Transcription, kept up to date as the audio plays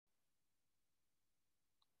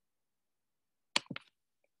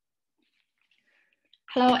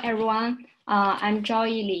Hello, everyone. I'm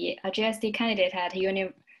Zhaoyi Li, a GSD candidate at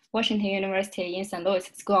Washington University in St. Louis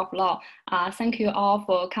School of Law. Thank you all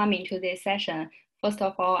for coming to this session. First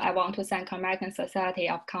of all, I want to thank American Society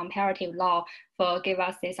of Comparative Law for giving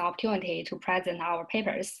us this opportunity to present our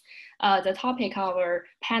papers. The topic of our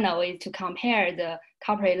panel is to compare the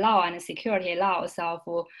corporate law and security laws of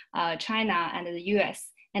China and the US,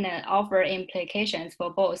 and offer implications for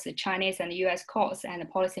both Chinese and US courts and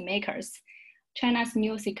policymakers. China's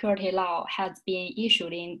new security law has been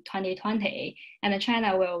issued in 2020, and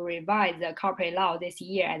China will revise the corporate law this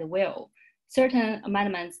year as well. Certain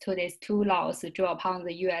amendments to these two laws draw upon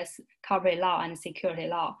the US corporate law and security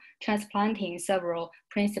law, transplanting several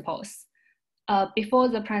principles. Before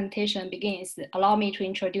the presentation begins, allow me to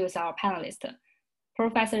introduce our panelists.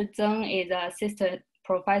 Professor Zeng is an assistant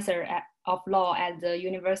professor of law at the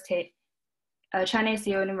Chinese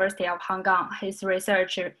University of Hong Kong. His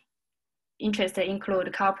research interests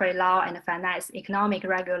include corporate law and finance, economic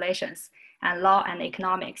regulations, and law and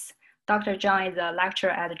economics. Dr. Zhang is a lecturer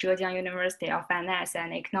at Zhejiang University of Finance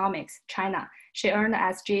and Economics, China. She earned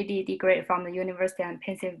a Ph.D. degree from the University of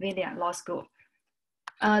Pennsylvania Law School.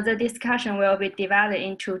 The discussion will be divided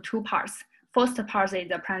into two parts. First part is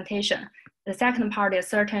the presentation. The second part is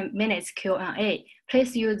 30 minutes Q&A.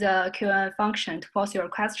 Please use the Q&A function to pose your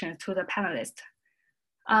questions to the panelists.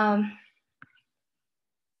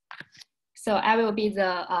 So I will be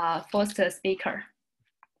the first speaker.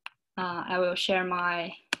 I will share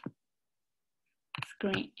my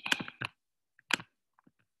screen.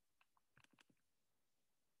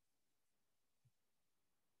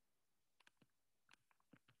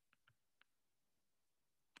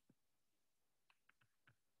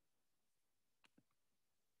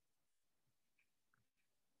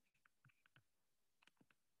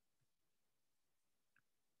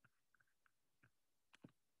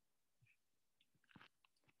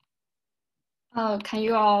 Can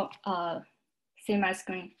you all see my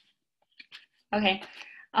screen? Okay.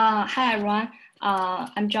 Hi, everyone.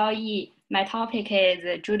 I'm Zhaoyi. My topic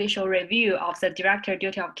is judicial review of the Director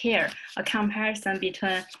Duty of Care, a comparison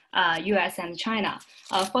between US and China.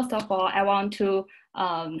 First of all, I want to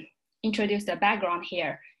introduce the background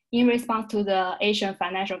here. In response to the Asian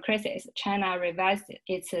financial crisis, China revised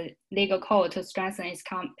its legal code to strengthen its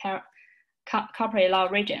corporate law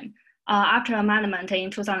regime. After amendment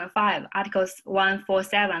in 2005, Articles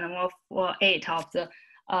 147 and 148 of the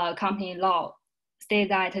company law state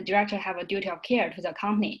that the director have a duty of care to the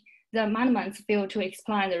company. The amendments fail to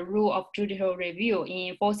explain the rule of judicial review in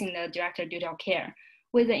enforcing the director duty of care.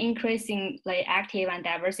 With the increasingly active and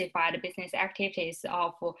diversified business activities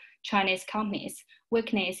of Chinese companies,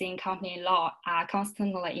 weaknesses in company law are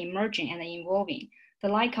constantly emerging and evolving. The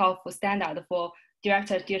lack of standard for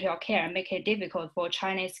director's duty of care make it difficult for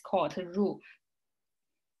Chinese court to rule.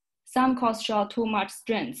 Some courts show too much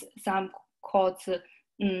strength, some courts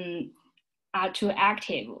are too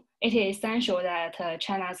active. It is essential that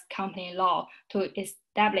China's company law to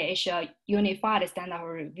establish a unified standard of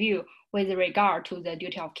review with regard to the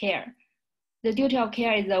duty of care. The duty of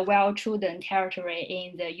care is a well-trodden territory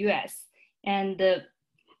in the US, and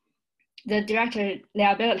the director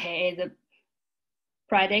liability is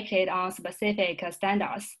predicated on specific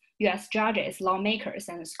standards. US judges, lawmakers,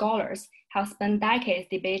 and scholars have spent decades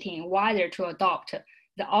debating whether to adopt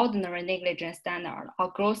the ordinary negligence standard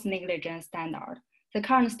or gross negligence standard. The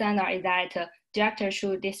current standard is that directors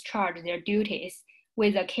should discharge their duties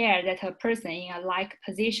with the care that a person in a like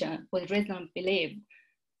position would reasonably believe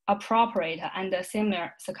appropriate under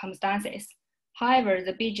similar circumstances. However,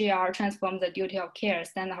 the BGR transformed the duty of care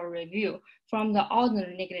standard of review from the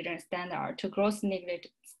ordinary negligence standard to gross negligence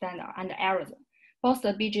standard under Arizona. Both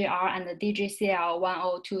the BGR and the DGCL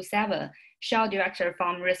 1027 shield directors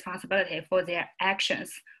from responsibility for their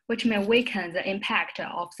actions, which may weaken the impact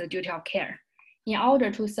of the duty of care. In order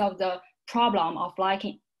to solve the problem of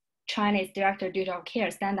lacking Chinese director duty of care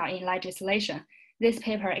standard in legislation, this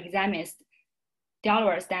paper examines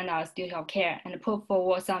Delaware standards duty of care and put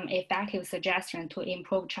forward some effective suggestions to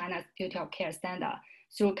improve China's duty of care standard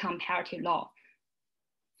through comparative law.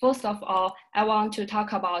 First of all, I want to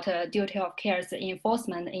talk about duty of care's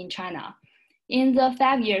enforcement in China. In the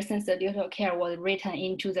 5 years since the duty of care was written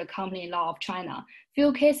into the company law of China,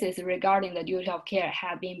 few cases regarding the duty of care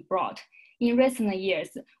have been brought. In recent years,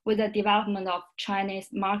 with the development of Chinese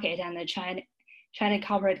market and the Chinese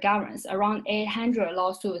corporate governance, around 800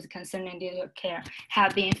 lawsuits concerning duty of care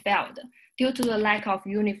have been filed. Due to the lack of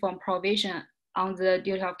uniform provision on the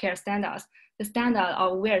duty of care standards, the standards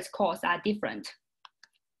of various courts are different.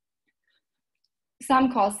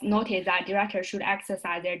 Some courts noted that directors should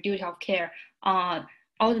exercise their duty of care on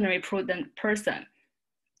ordinary prudent person.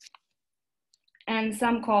 And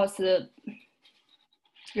some courses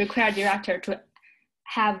require director to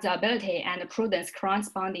have the ability and prudence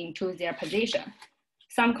corresponding to their position.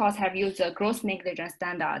 Some courts have used the gross negligence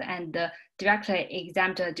standard and directly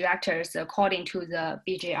exempt directors according to the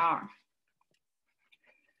BJR.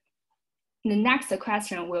 The next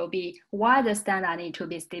question will be why the standard need to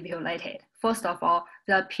be stipulated. First of all,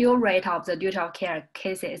 the appeal rate of the duty of care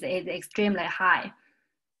cases is extremely high.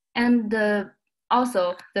 And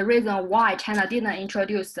also, the reason why China didn't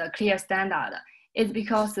introduce the clear standard is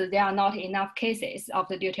because there are not enough cases of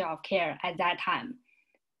the duty of care at that time.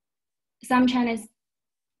 Some Chinese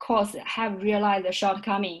courts have realized the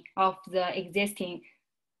shortcoming of the existing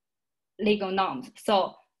legal norms.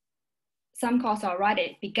 So some courts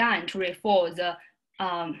already began to reform the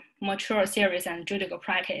mature theories and judicial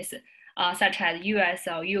practice, such as US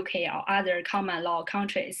or UK or other common law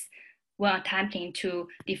countries, when attempting to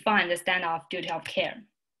define the standard of duty of care.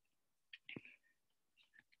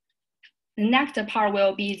 The next part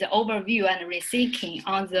will be the overview and rethinking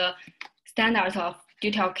on the standards of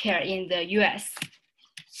duty of care in the US.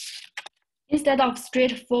 Instead of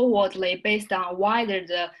straightforwardly based on whether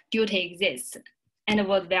the duty exists and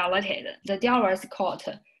was violated, the Delaware court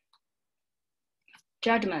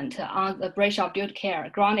judgment on the breach of duty of care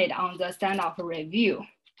grounded on the standard of review.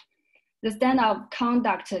 The standard of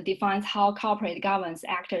conduct defines how corporate governance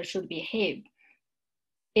actors should behave.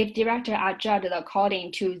 If directors are judged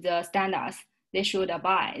according to the standards they should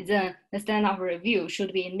abide, then the standard of review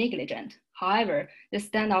should be negligent. However, the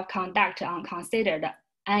standard of conduct are considered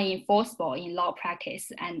unenforceable in law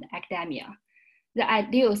practice and academia. The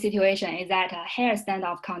ideal situation is that a higher standard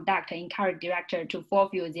of conduct encourages directors to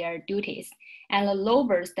fulfill their duties, and a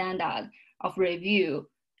lower standard of review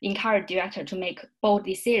encourages directors to make bold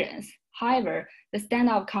decisions. However, the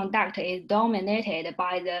standard of conduct is dominated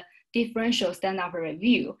by the differential standard of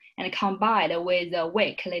review and combined with the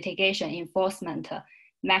weak litigation enforcement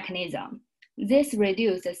mechanism. This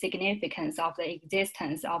reduces the significance of the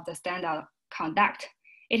existence of the standard of conduct.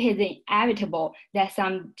 It is inevitable that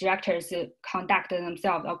some directors conduct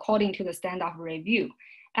themselves according to the standard of review.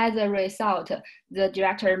 As a result, the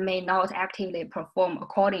director may not actively perform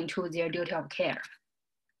according to their duty of care.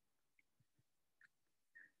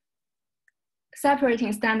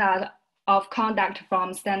 Separating standard of conduct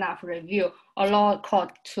from standard of review allow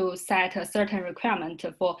court to set a certain requirement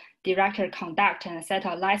for director conduct and set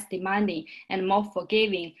a less demanding and more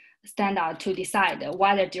forgiving standard to decide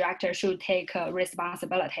whether director should take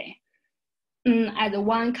responsibility. As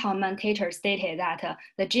one commentator stated that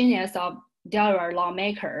the genius of Delaware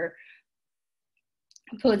lawmaker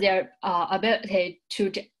put their ability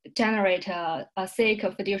to generate a sick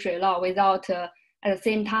fiduciary law without at the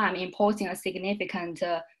same time imposing a significant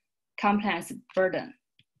compliance burden.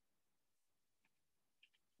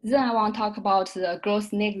 Then I want to talk about the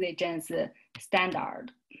gross negligence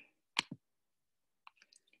standard.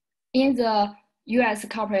 In the US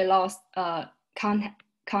corporate law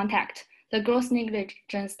context, the gross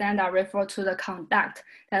negligence standard refers to the conduct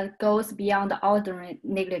that goes beyond the ordinary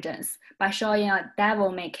negligence by showing a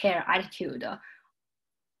devil-may-care attitude.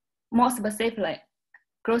 More specifically,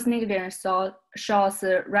 gross negligence shows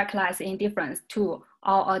reckless indifference to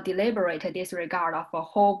or a deliberate disregard of a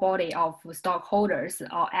whole body of stockholders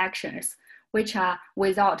or actions which are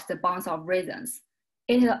without the bounds of reasons.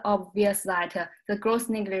 It is obvious that the gross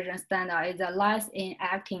negligence standard is a less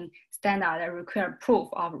enacting standard that requires proof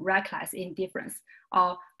of reckless indifference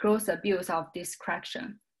or gross abuse of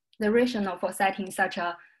discretion. The rationale for setting such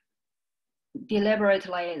a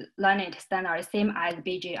deliberately lenient standard is same as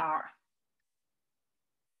BJR.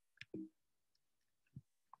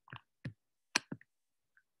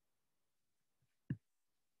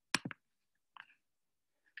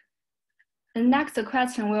 The next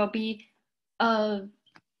question will be,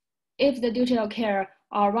 if the duty of care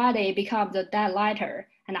already becomes the dead letter,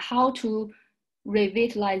 and how to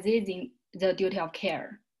revitalizing the duty of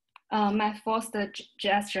care. My first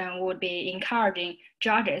suggestion would be encouraging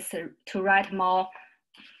judges to write more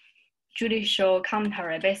judicial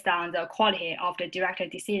commentary based on the quality of the director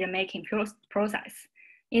decision-making process.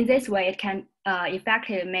 In this way, it can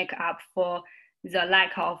effectively make up for the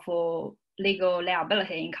lack of legal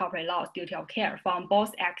liability in corporate law's duty of care from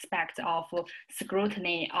both aspects of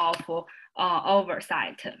scrutiny of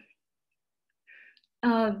oversight.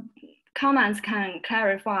 Comments can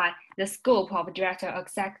clarify the scope of director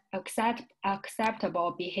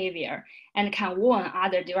acceptable behavior and can warn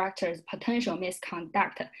other directors' potential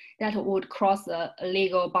misconduct that would cross the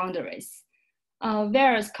legal boundaries.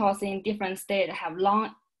 Various courts in different states have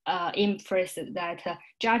long emphasized that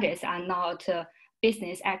judges are not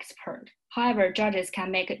business experts. However, judges can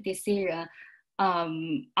make a decision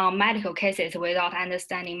on medical cases without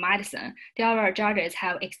understanding medicine. Delaware judges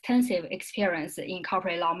have extensive experience in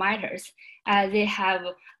corporate law matters, as they have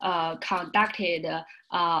conducted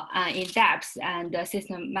an in-depth and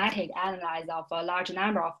systematic analysis of a large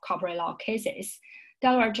number of corporate law cases.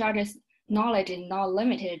 Delaware judges' knowledge is not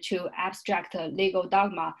limited to abstract legal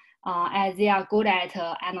dogma, as they are good at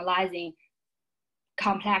analyzing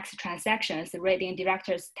complex transactions, reading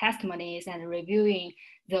directors' testimonies, and reviewing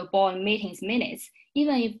the board meetings minutes,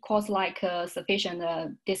 even if courts lack sufficient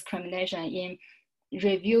discrimination in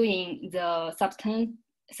reviewing the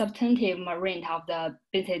substantive merit of the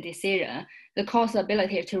business decision. The court's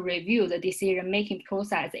ability to review the decision-making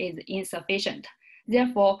process is insufficient.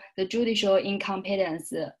 Therefore, the judicial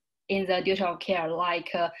incompetence in the duty of care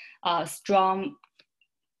like strong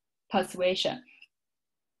persuasion.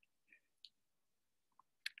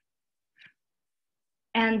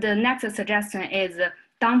 And the next suggestion is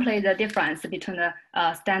downplay the difference between the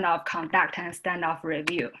standard of conduct and standard of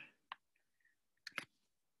review.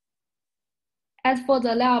 As for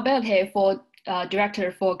the liability for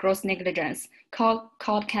director for gross negligence,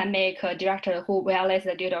 court can make a director who violates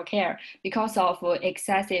the duty of care because of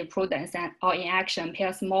excessive prudence or inaction pay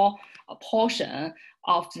a small portion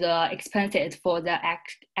of the expenses for the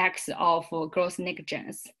acts of gross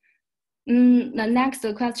negligence. The next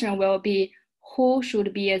question will be, who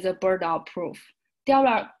should be the burden of proof?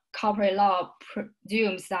 Delaware corporate law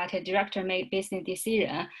presumes that a director made business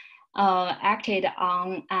decision acted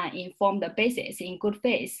on an informed basis in good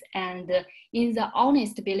faith and in the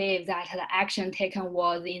honest belief that the action taken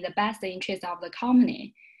was in the best interest of the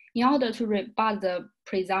company. In order to rebut the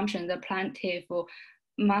presumption, the plaintiff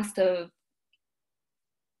must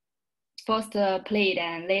first plead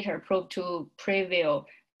and later prove to prevail.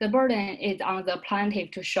 The burden is on the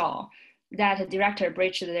plaintiff to show that the director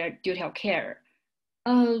breached their duty of care.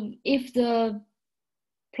 If the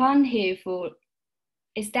plaintiff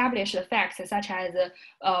establish the facts such as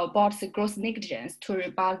board's gross negligence to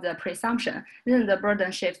rebut the presumption, then the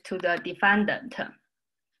burden shifts to the defendant.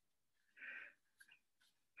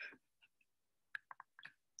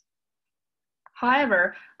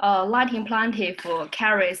 However, letting plaintiff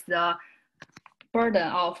carries the burden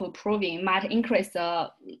of proving might increase the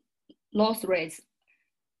loss rates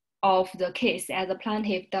of the case, as the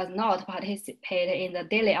plaintiff does not participate in the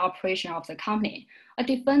daily operation of the company. A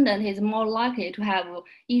defendant is more likely to have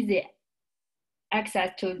easy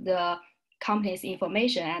access to the company's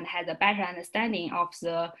information and has a better understanding of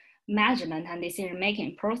the management and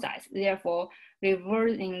decision-making process. Therefore,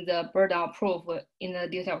 reversing the burden of proof in the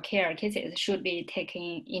duty of care cases should be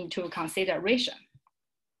taken into consideration.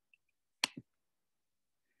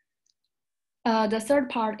 The third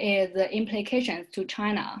part is the implications to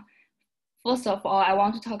China. First of all, I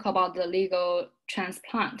want to talk about the legal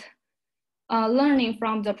transplant. Learning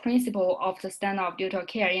from the principle of the standard of duty of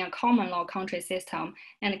care in a common law country system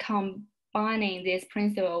and combining this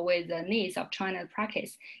principle with the needs of China's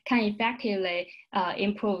practice can effectively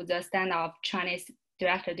improve the standard of Chinese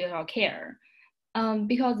direct duty of care.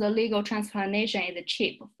 Because the legal transplantation is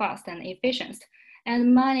cheap, fast, and efficient.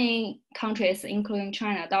 And many countries, including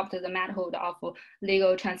China, adopted the method of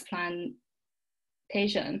legal transplantation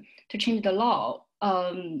to change the law.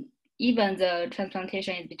 Even the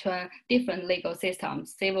transplantation is between different legal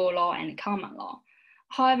systems, civil law and common law.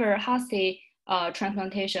 However, hasty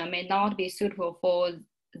transplantation may not be suitable for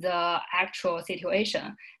the actual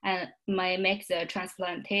situation and may make the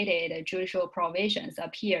transplanted judicial provisions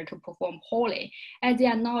appear to perform poorly, as they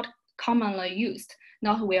are not commonly used,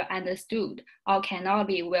 not well understood, or cannot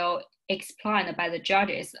be well explained by the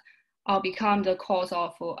judges, or become the cause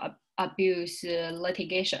of abuse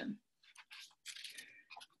litigation.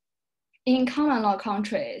 In common law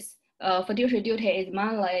countries, fiduciary duty is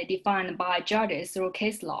mainly defined by judges through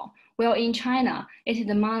case law, while in China, it is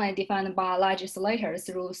mainly defined by legislators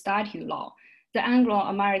through statute law. The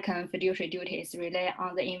Anglo-American fiduciary duties rely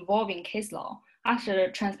on the involving case law. After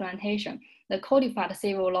transplantation, the codified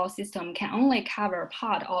civil law system can only cover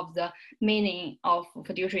part of the meaning of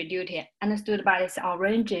fiduciary duty understood by its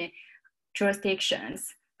origin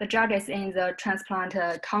jurisdictions. The judges in the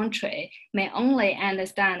transplanted country may only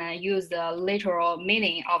understand and use the literal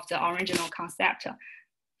meaning of the original concept,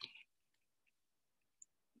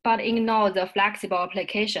 but ignore the flexible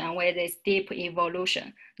application with its deep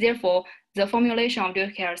evolution. Therefore, the formulation of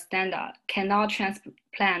duty care standard cannot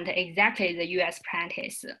transplant exactly the US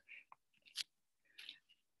practice.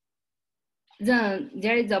 Then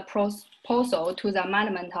there is a proposal to the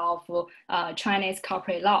amendment of Chinese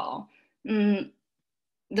corporate law.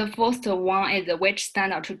 The first one is which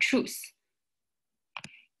standard to choose.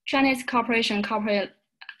 Chinese corporate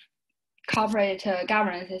corporate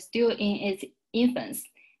governance is still in its infancy,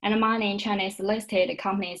 and money in Chinese listed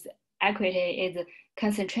companies' equity is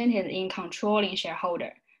concentrated in controlling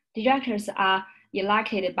shareholders. Directors are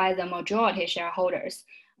elected by the majority shareholders.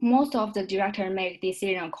 Most of the directors make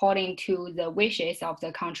decisions according to the wishes of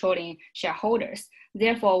the controlling shareholders.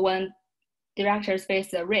 Therefore, when directors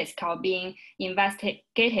face the risk of being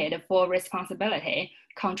investigated for responsibility,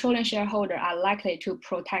 controlling shareholders are likely to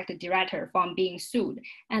protect the director from being sued,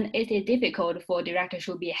 and it is difficult for directors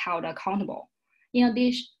to be held accountable. In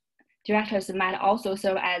addition, directors might also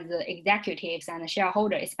serve as executives and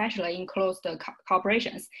shareholders, especially in closed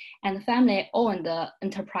corporations and family-owned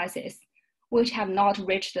enterprises, which have not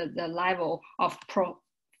reached the level of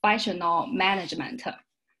professional management.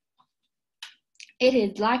 It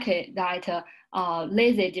is likely that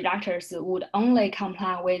lazy directors would only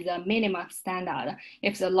comply with the minimum standard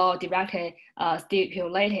if the law directly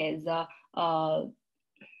stipulated the low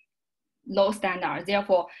standard.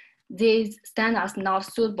 Therefore, these standards are not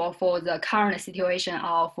suitable for the current situation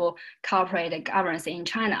of corporate governance in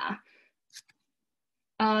China.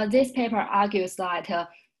 This paper argues that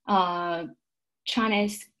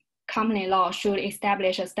Chinese company law should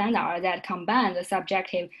establish a standard that combines the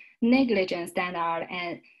subjective negligence standard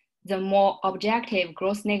and the more objective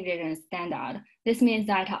gross negligence standard. This means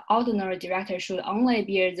that ordinary directors should only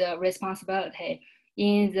bear the responsibility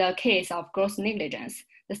in the case of gross negligence.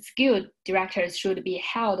 The skilled directors should be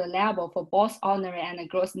held liable for both ordinary and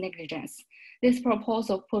gross negligence. This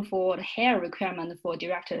proposal put forward higher requirements for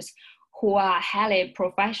directors who are highly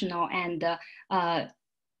professional and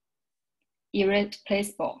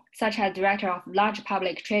irreplaceable, such as director of large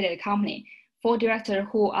public traded company. For directors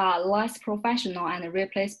who are less professional and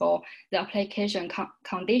replaceable, the application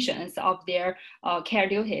conditions of their care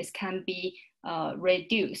duties can be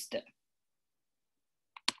reduced.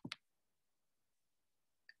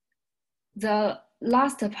 The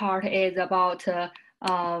last part is about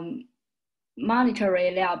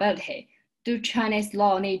monetary liability. Do Chinese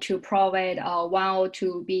law need to provide a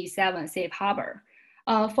 102B7 safe harbor?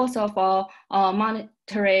 First of all,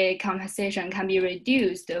 monetary compensation can be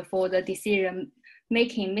reduced for the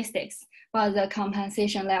decision-making mistakes, but the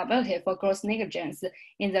compensation liability for gross negligence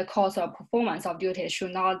in the course of performance of duties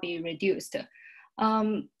should not be reduced.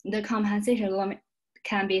 The compensation limit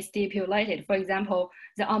can be stipulated. For example,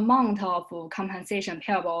 the amount of compensation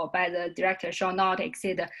payable by the director shall not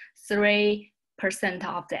exceed 3%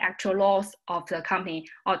 of the actual loss of the company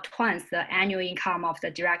or twice the annual income of the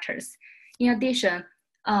directors. In addition,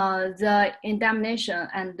 the indemnification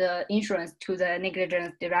and the insurance to the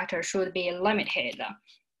negligent director should be limited.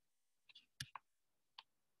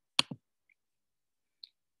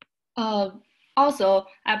 Also,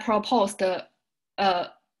 I proposed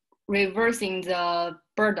reversing the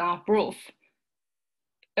burden of proof.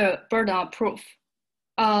 The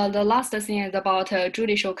last thing is about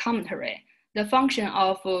judicial commentary. The function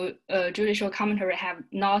of judicial commentary have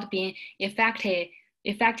not been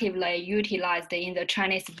effectively utilized in the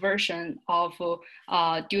Chinese version of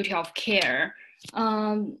duty of care.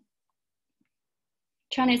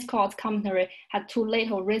 Chinese courts commentary had too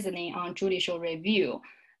little reasoning on judicial review.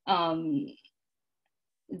 The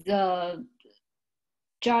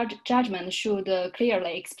judgment should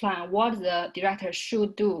clearly explain what the director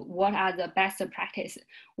should do, what are the best practices,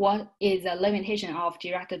 what is the limitation of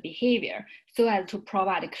director behavior, so as to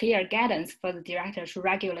provide clear guidance for the director to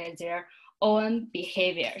regulate their own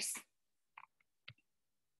behaviors.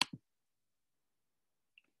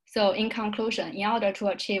 So in conclusion, in order to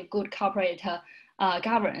achieve good corporate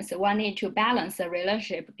governance, one needs to balance the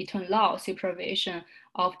relationship between law supervision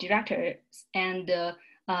of directors and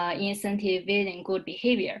incentivizing good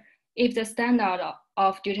behavior. If the standard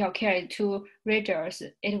of duty of care is too rigorous,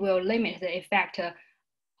 it will limit the effect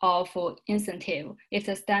of incentive. If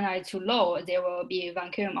the standard is too low, there will be a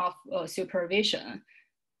vacuum of supervision.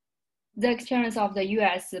 The experience of the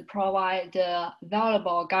US provides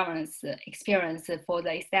valuable governance experience for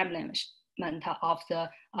the establishment of the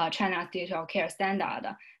China's duty of care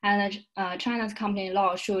standard. And China's company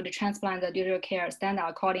law should transplant the duty of care standard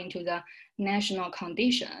according to the national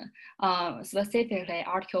condition. Specifically,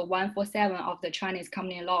 Article 147 of the Chinese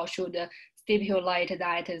company law should stipulate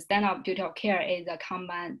that the standard of duty of care is a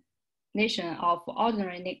combination of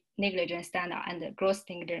ordinary negligence standard and gross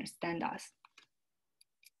negligence standards.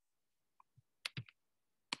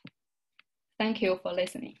 Thank you for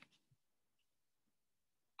listening.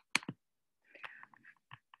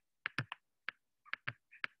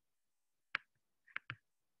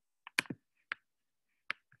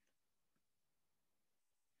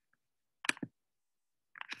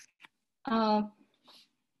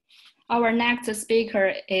 Our next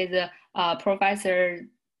speaker is Professor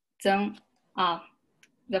Zeng.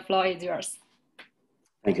 The floor is yours.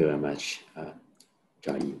 Thank you very much,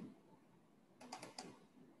 Zhaoyi.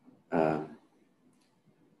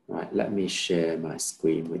 Right, let me share my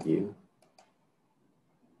screen with you.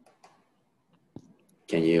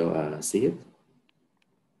 Can you see it?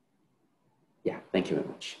 Yeah, thank you very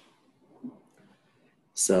much.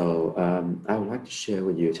 So I would like to share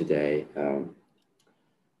with you today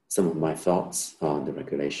some of my thoughts on the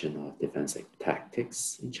regulation of defensive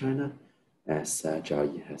tactics in China. As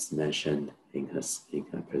Zhaoyi has mentioned in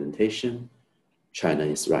her presentation, China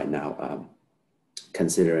is right now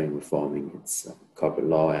considering reforming its corporate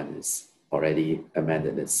law and has already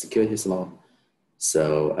amended its securities law.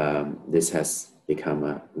 So this has become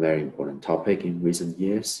a very important topic in recent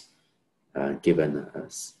years, given a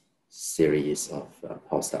series of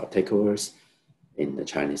hostile takeovers in the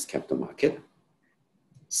Chinese capital market.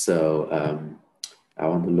 So I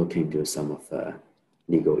want to look into some of the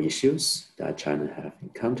legal issues that China have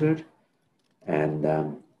encountered and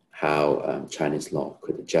how Chinese law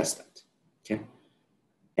could adjust that. Okay,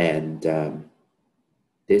 and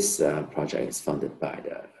this project is funded by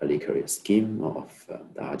the Early Career Scheme of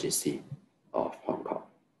the RGC of Hong Kong.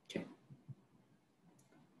 Okay,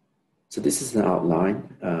 so this is an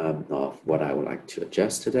outline of what I would like to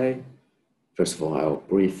address today. First of all, I will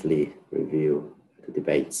briefly review the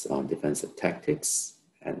debates on defensive tactics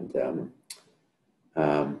and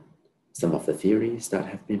some of the theories that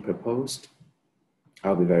have been proposed.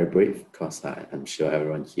 I'll be very brief because I'm sure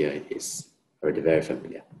everyone here is already very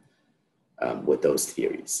familiar with those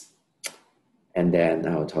theories. And then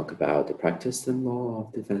I'll talk about the practice and law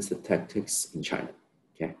of defensive tactics in China.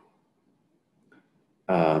 Okay.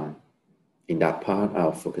 In that part,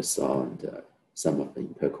 I'll focus on some of the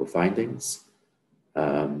empirical findings,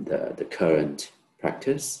 the current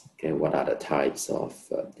practice, okay, what are the types of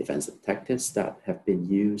defensive tactics that have been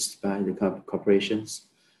used by the corporations.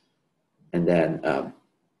 And then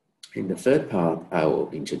in the third part, I will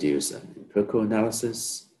introduce an empirical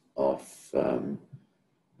analysis of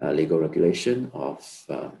legal regulation of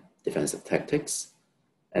defensive tactics,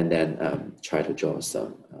 and then try to draw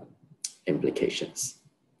some implications,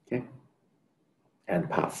 okay? And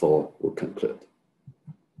part 4 will conclude.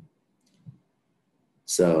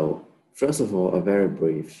 So first of all, a very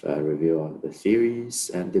brief review of the theories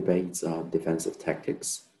and debates on defensive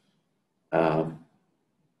tactics.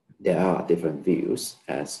 There are different views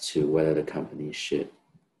as to whether the company should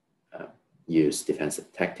use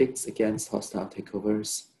defensive tactics against hostile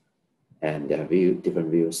takeovers, and there are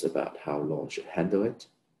different views about how law should handle it.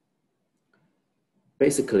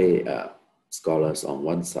 Basically, scholars on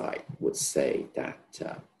one side would say that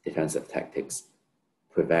defensive tactics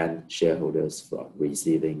prevent shareholders from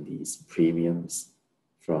receiving these premiums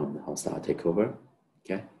from the hostile takeover,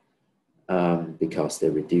 okay? Because they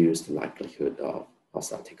reduce the likelihood of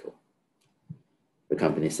hostile takeover. The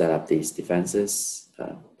company set up these defenses,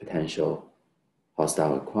 potential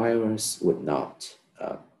hostile acquirers would not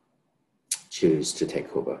choose to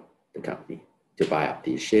take over the company to buy up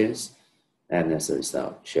these shares, and as a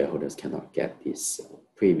result, shareholders cannot get these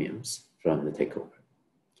premiums from the takeover.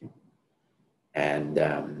 Okay? And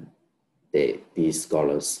these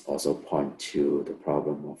scholars also point to the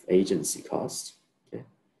problem of agency costs. Okay?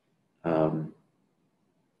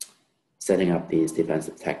 Setting up these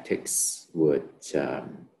defensive tactics would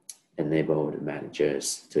enable the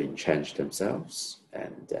managers to entrench themselves,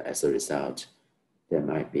 and as a result, there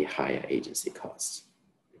might be higher agency costs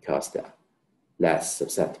because they're less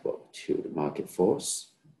susceptible to the market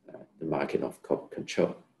force, the market of corporate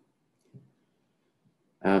control.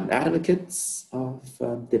 Advocates of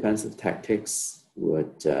defensive tactics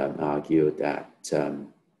would argue that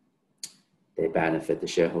they benefit the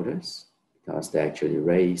shareholders because they actually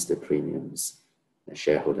raise the premiums the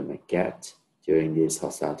shareholder may get during this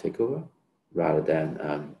hostile takeover rather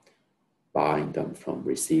than buying them from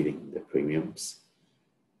receiving the premiums.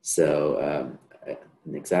 So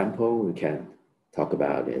an example we can talk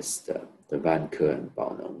about is the Van Ke and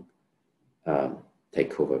Baonong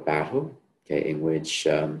takeover battle, okay, in which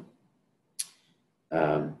the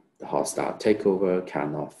hostile takeover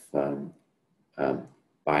kind of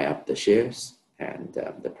buy up the shares, and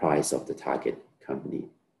the price of the target company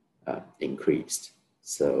increased.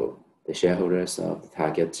 So the shareholders of the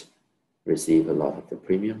target receive a lot of the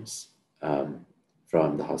premiums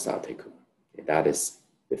from the hostile takeover. Okay, that is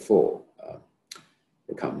before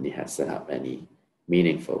the company has set up any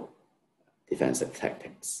meaningful defensive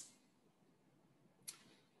tactics.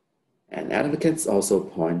 And advocates also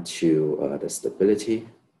point to the stability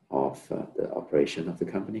of the operation of the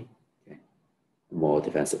company. Okay. More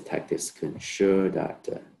defensive tactics can ensure that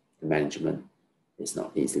the management is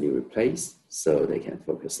not easily replaced, so they can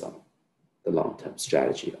focus on the long-term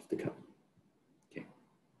strategy of the company. Okay.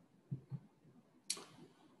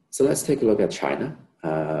 So let's take a look at China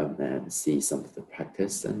and see some of the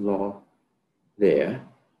practice and law there.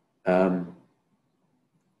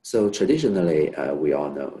 So traditionally, we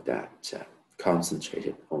all know that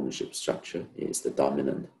concentrated ownership structure is the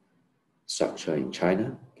dominant structure in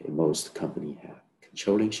China. Okay, most companies have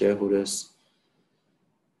controlling shareholders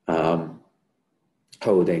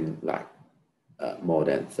holding like more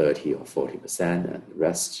than 30 or 40%, and the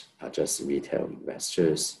rest are just retail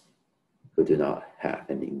investors who do not have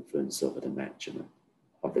any influence over the management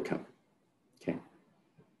of the company. Okay.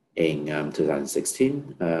 In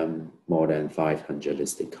 2016, more than 500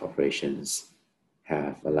 listed corporations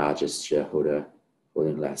have a largest shareholder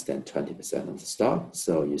holding less than 20% of the stock.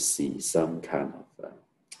 So you see some kind of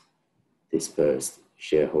dispersed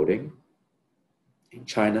shareholding in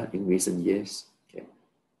China in recent years. Okay.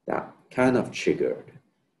 That kind of triggered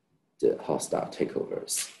the hostile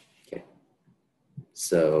takeovers. Okay.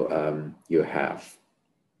 So you have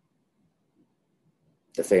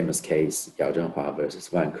the famous case Yao Zhenhua versus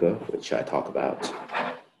Vanke, which I talked about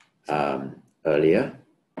earlier.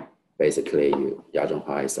 Basically, Yao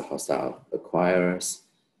Zhenhua is the hostile acquirers,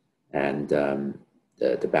 and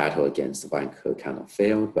the battle against Vanke kind of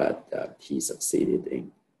failed, but he succeeded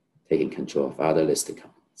in taking control of other listed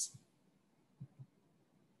companies.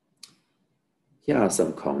 Here are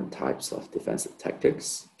some common types of defensive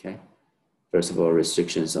tactics. Okay, first of all,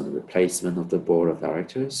 restrictions on the replacement of the board of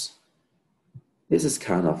directors. This is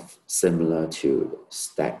kind of similar to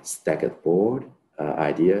staggered board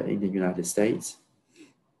idea in the United States,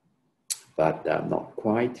 but not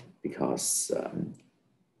quite, because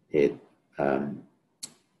it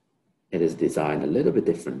is designed a little bit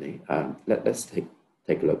differently. Let's take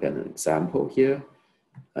a look at an example here.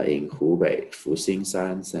 In Hubei, Fuxing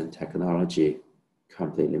Science and Technology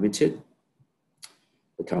Company Limited,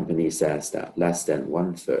 the company says that less than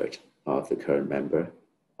 1/3 of the current member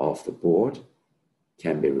of the board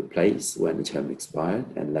can be replaced when the term expired,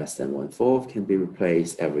 and less than 1/4 can be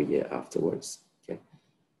replaced every year afterwards. Okay,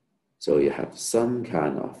 so you have some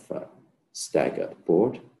kind of staggered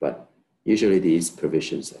board, but usually these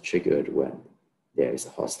provisions are triggered when there is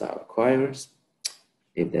a hostile acquirers.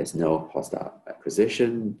 If there's no hostile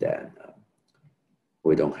acquisition, then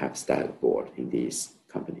we don't have staggered board in these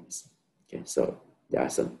companies. Okay, so there are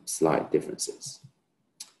some slight differences.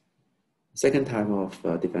 Second type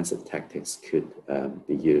of defensive tactics could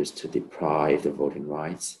be used to deprive the voting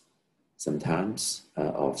rights, sometimes,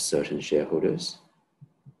 of certain shareholders.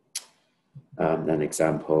 An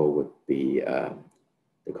example would be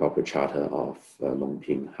the corporate charter of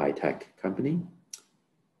Longping High-Tech Company,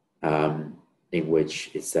 in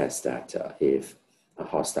which it says that if a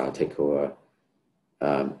hostile takeover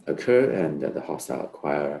occur and the hostile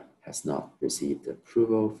acquirer has not received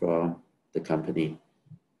approval from the company,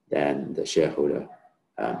 then the shareholder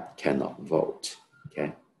cannot vote.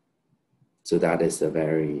 Okay, so that is a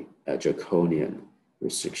very draconian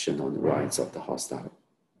restriction on the rights of the hostile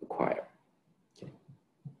acquirer. Okay.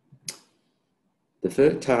 The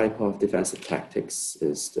third type of defensive tactics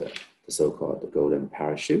is the so-called golden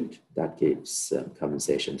parachute that gives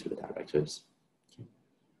compensation to the directors. Okay.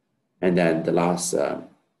 And then the last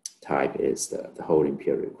type is the holding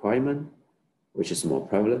period requirement, which is more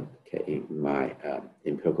prevalent. Okay, in my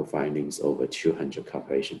empirical findings, over 200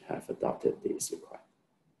 corporations have adopted these requirements.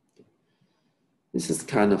 Okay. This is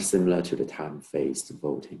kind of similar to the time-phased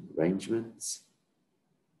voting arrangements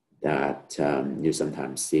that you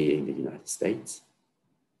sometimes see in the United States.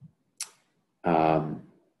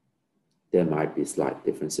 There might be slight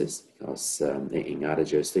differences because in other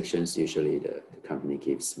jurisdictions, usually the company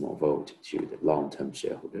gives more vote to the long-term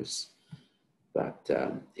shareholders. But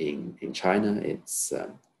in China, it's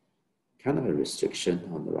kind of a restriction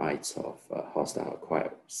on the rights of hostile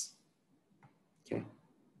acquirers. Okay.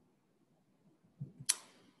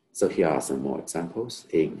 So here are some more examples.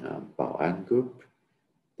 In Bao'an Group,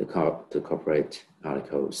 the corporate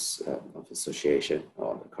articles of association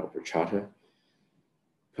or the corporate charter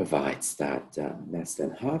provides that less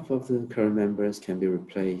than half of the current members can be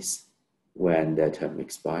replaced when their term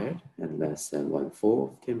expired, and less than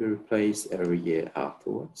 1/4 can be replaced every year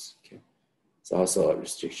afterwards. Okay. It's also a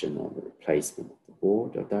restriction on the replacement of the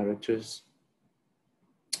board of directors.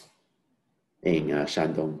 In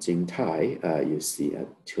Shandong Jingtai, you see a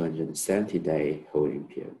 270-day holding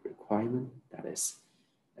period requirement. That is,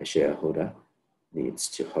 a shareholder needs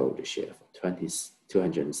to hold the share for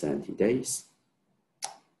 270 days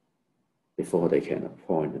before they can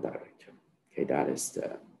appoint a director. Okay, that is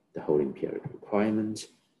the holding period requirement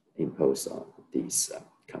imposed on these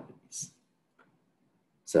companies.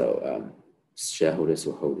 So shareholders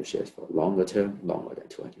who hold the shares for longer term, longer than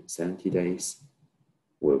 270 days,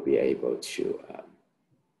 will be able to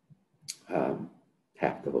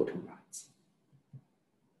have the voting rights.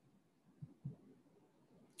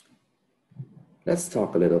 Let's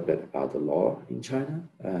talk a little bit about the law in China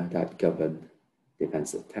that govern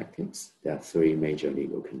defensive tactics. There are three major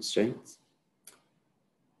legal constraints.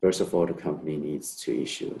 First of all, the company needs to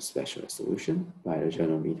issue a special resolution by the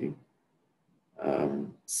general meeting.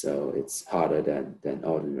 So it's harder than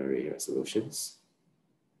ordinary resolutions.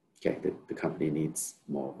 Okay, the company needs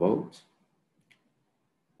more vote.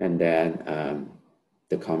 And then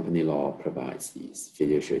the company law provides these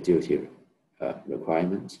fiduciary duty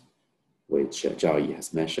requirements, which Zhaoyi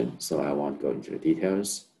has mentioned, so I won't go into the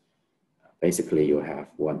details. Basically, you have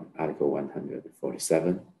Article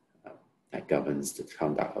 147 that governs the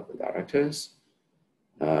conduct of the directors.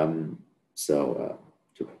 To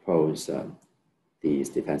propose these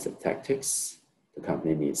defensive tactics, the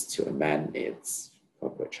company needs to amend its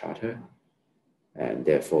corporate charter, and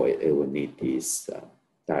therefore it will need these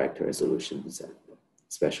director resolutions and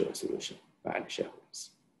special resolution by the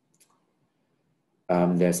shareholders.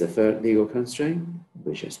 There's a third legal constraint,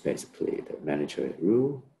 which is basically the mandatory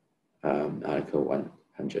rule. Article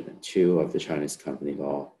 102 of the Chinese company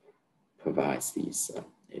law provides these,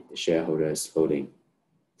 if the shareholders holding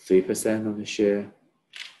 3% of the share,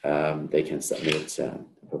 they can submit a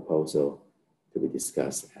proposal to be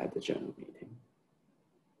discussed at the general meeting.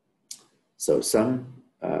 So some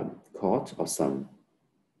court or some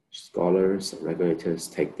scholars or regulators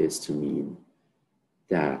take this to mean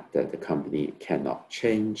that the company cannot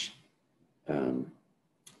change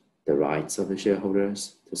the rights of the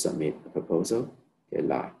shareholders to submit a proposal.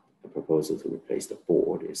 Like a proposal to replace the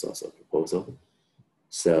board is also a proposal.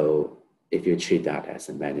 So if you treat that as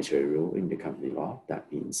a mandatory rule in the company law,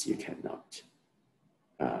 that means you cannot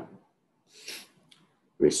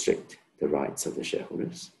restrict the rights of the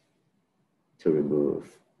shareholders to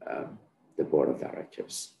remove the board of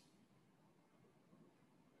directors.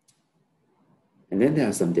 And then there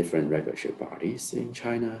are some different regulatory bodies in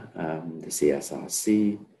China, the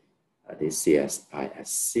CSRC, the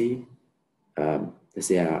CSISC. The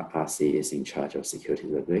CSRC is in charge of security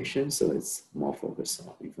regulation, so it's more focused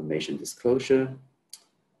on information disclosure.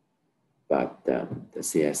 But the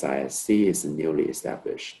CSISC is a newly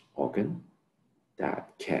established organ that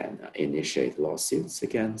can initiate lawsuits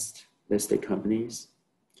against listed companies.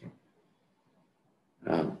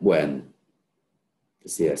 When the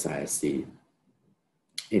CSISC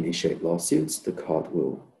initiate lawsuits, the court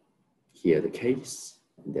will hear the case,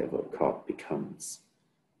 and therefore the court becomes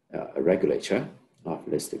a regulator of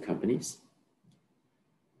listed companies.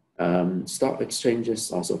 Stock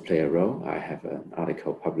exchanges also play a role. I have an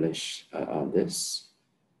article published on this.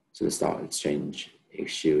 So the stock exchange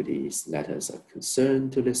issue these letters of concern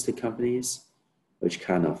to listed companies, which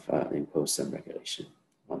kind of impose some regulation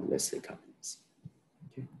on listed companies.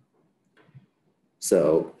 Okay.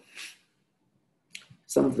 So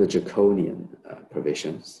some of the draconian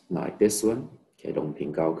provisions, like this one,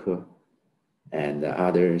 Dongping Gaoke, and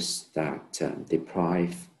others that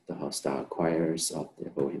deprive the hostile acquirers of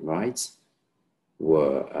their voting rights,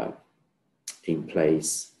 were in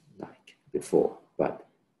place like before. But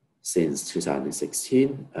since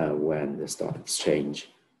 2016, when the stock exchange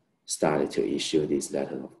started to issue these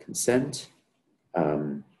letters of consent,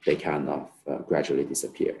 they kind of gradually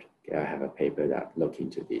disappeared. Okay, I have a paper that looked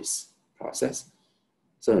into this process.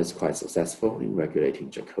 So it's quite successful in regulating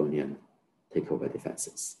draconian takeover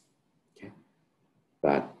defenses. Okay.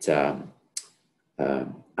 But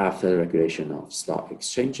after the regulation of stock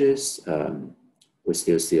exchanges, we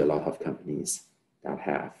still see a lot of companies that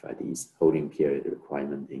have these holding period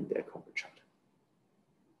requirement in their corporate charter.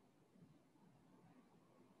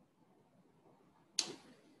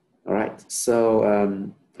 All right, so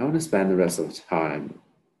I want to spend the rest of the time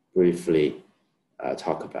briefly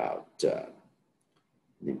talk about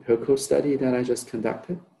an empirical study that I just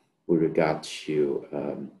conducted with regard to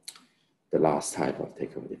the last type of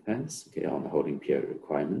takeover defense, okay, on the holding period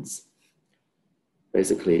requirements.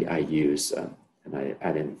 Basically, I use an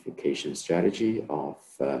identification strategy of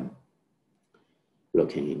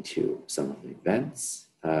looking into some of the events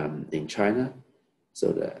in China.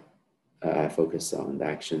 So that I focus on the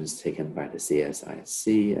actions taken by the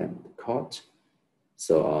CSISC and the court.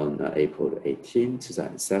 So on April 18,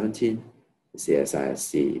 2017, the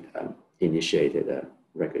CSISC initiated a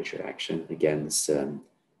regulatory action against a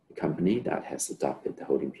company that has adopted the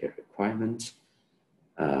holding period requirement.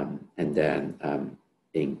 And then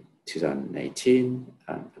in 2018,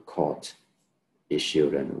 the court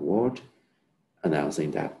issued an award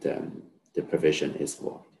announcing that the provision is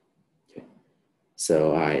void. Okay.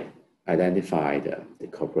 So I identified the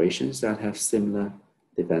corporations that have similar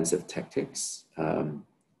defensive tactics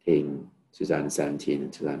in 2017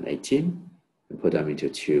 and 2018 and put them into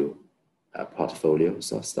two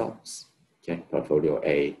portfolios of stocks. Okay, portfolio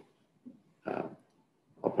A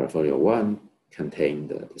or portfolio 1 contain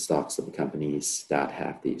the stocks of the companies that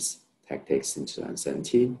have these tactics in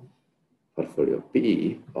 2017. Portfolio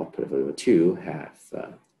B or portfolio 2 have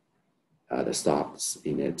the stocks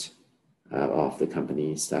in it of the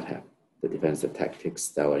companies that have the defensive tactics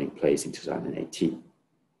that were in place in 2018.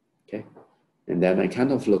 Okay, and then I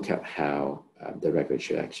kind of look at how the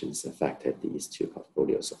regulatory actions affected these two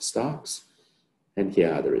portfolios of stocks. And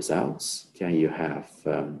here are the results. Okay, you have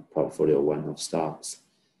portfolio 1 of stocks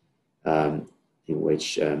in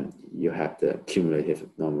which you have the cumulative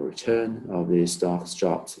normal return of these stocks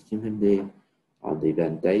dropped significantly on the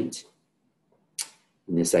event date.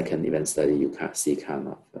 In the second event study, you can see kind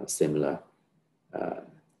of similar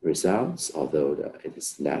results, although it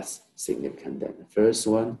is less significant than the first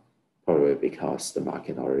one, probably because the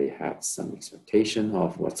market already had some expectation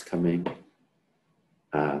of what's coming.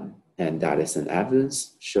 And that is an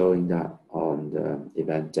evidence showing that on the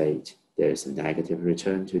event date, there is a negative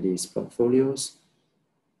return to these portfolios,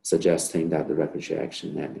 suggesting that the regulatory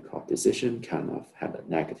action and the court decision kind of had a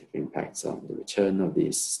negative impact on the return of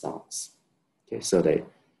these stocks. Okay, so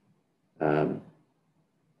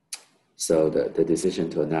the decision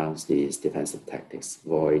to announce these defensive tactics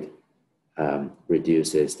void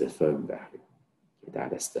reduces the firm value. Okay,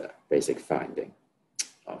 that is the basic finding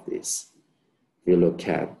of this. If you look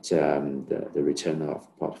at the return of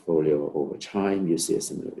portfolio over time, you see a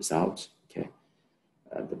similar result. Okay,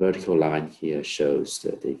 the vertical line here shows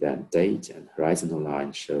the event date, and horizontal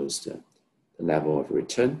line shows the level of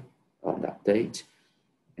return on that date.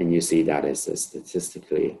 And you see that is a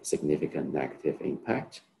statistically significant negative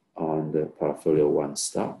impact on the portfolio 1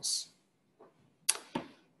 stocks.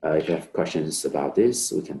 If you have questions about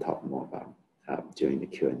this, we can talk more about during the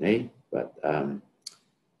Q&A. But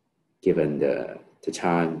given the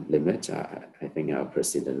time limit, I think I'll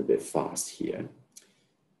proceed a little bit fast here.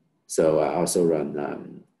 So I also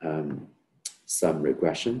run some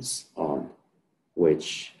regressions on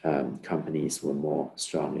which companies were more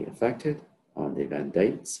strongly affected on the event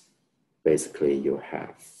dates. Basically, you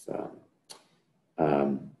have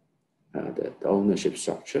the ownership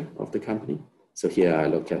structure of the company. So here I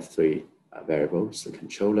look at 3 variables: the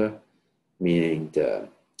controller, meaning the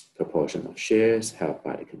proportion of shares held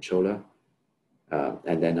by the controller.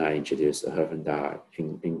 And then I introduce the Herfindahl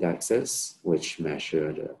indexes, which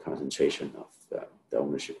measure the concentration of the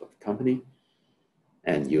ownership of the company.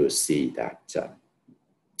 And you'll see that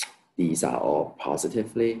these are all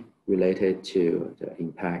positively related to the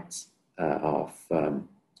impacts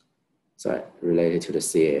related to the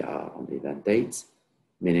CAR on the event dates,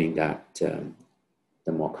 meaning that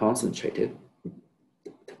the more concentrated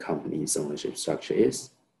the company's ownership structure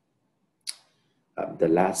is, the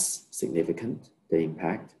less significant the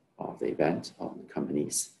impact of the event on the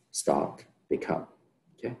company's stock become.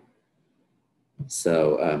 Okay,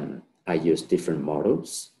 so I use different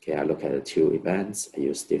models. Okay, I look at the 2 events. I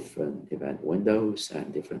use different event windows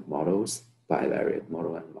and different models, bivariate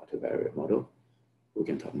model and multivariate model. We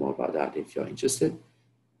can talk more about that if you're interested.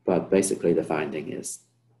 But basically, the finding is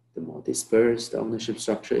the more dispersed the ownership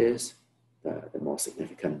structure is, the more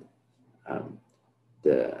significant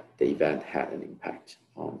the event had an impact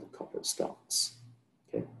on the corporate stocks.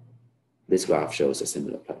 Okay, this graph shows a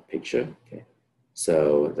similar picture. Okay,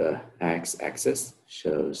 so the x-axis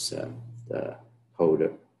shows the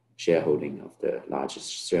shareholding of the largest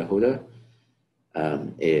shareholder.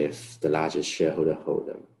 If the largest shareholder holds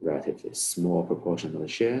a relatively small proportion of the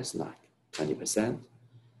shares, like 20%,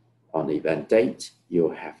 on the event date,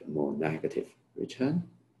 you'll have a more negative return.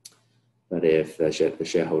 But if the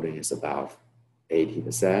shareholding is above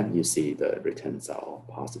 80%, you see the returns are all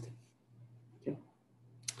positive. Okay.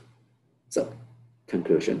 So,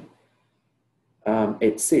 conclusion.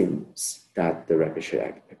 It seems that the regulatory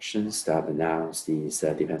actions that announced these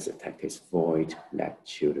defensive tactics void led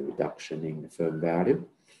to the reduction in the firm value.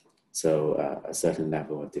 So a certain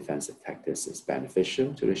level of defensive tactics is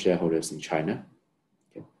beneficial to the shareholders in China.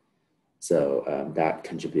 Okay. So that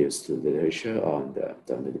contributes to the literature on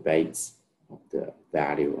the debates of the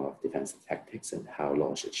value of defensive tactics and how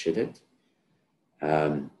law should treat it.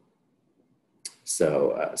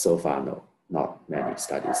 So far, not many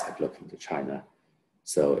studies have looked into China.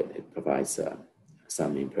 So it provides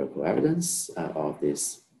some empirical evidence of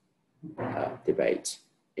this debate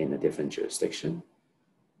in a different jurisdiction.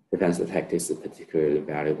 defensive tactics is particularly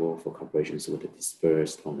valuable for corporations with a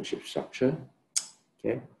dispersed ownership structure.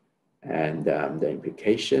 Okay, and the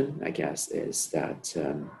implication, I guess, is that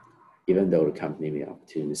even though the company may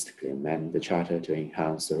opportunistically amend the charter to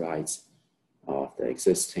enhance the rights of the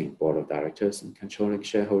existing board of directors and controlling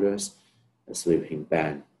shareholders, a sweeping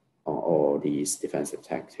ban on all these defensive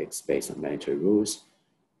tactics based on mandatory rules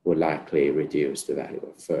would likely reduce the value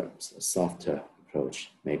of firms. A softer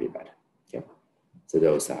approach may be better. Okay, so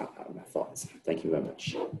those are my thoughts. Thank you very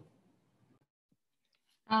much.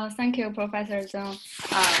 Thank you, Professor Zeng,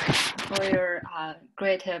 for your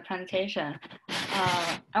great presentation.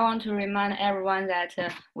 I want to remind everyone that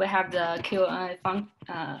we have the Q&A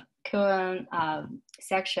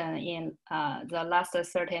section in the last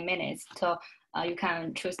 30 minutes. So you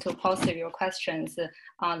can choose to post your questions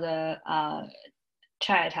on the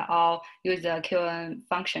chat or use the Q&A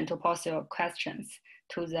function to post your questions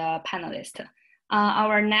to the panelists.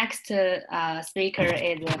 Our next speaker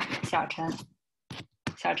is Xiaochen.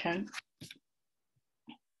 Xiaochen.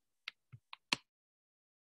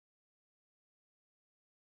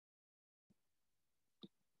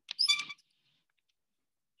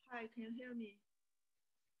 Hi, can you hear me?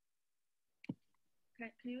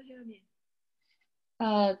 Can you hear me?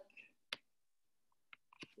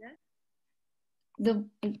 Yes?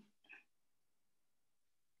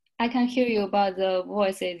 I can hear you, but the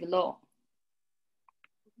voice is low.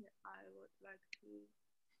 Okay, I would like to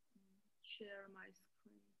share my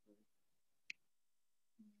screen.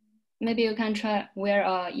 Maybe you can try wear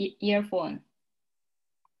a earphone.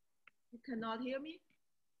 You cannot hear me?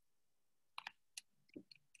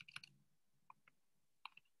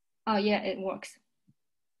 Oh yeah, it works.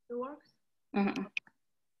 It works? Uh-huh.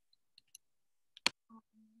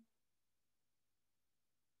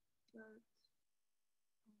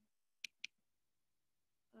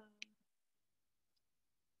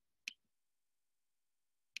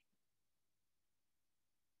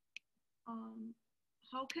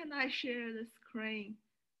 How can I share the screen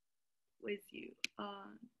with you?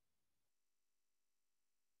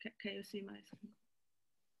 Can you see my screen?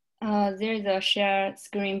 There is a share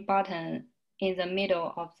screen button in the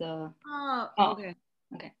middle of the. Oh. Okay.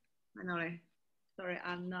 Okay. Finally, sorry,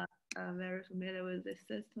 I'm not very familiar with this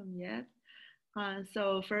system yet.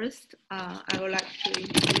 So first, I would like to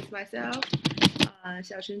introduce myself.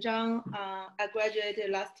 Xiaochen Zhang. I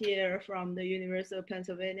graduated last year from the University of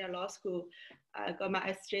Pennsylvania Law School. I got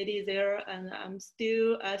my Ph.D. there, and I'm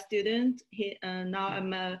still a student. Now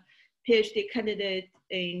I'm a Ph.D. candidate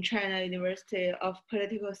in China University of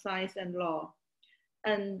Political Science and Law.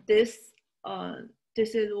 And this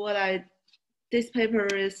paper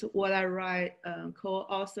is what I write,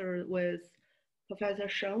 co-authored with Professor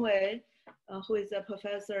Shen, who is a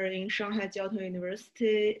professor in Shanghai Jiaotong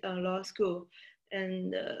University Law School.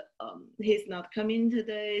 And he's not coming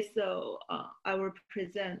today, so I will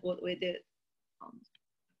present what we did.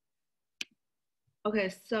 Okay,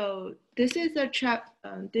 so this is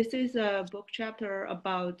a book chapter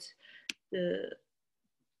about the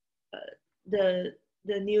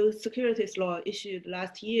new securities law issued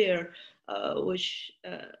last year, which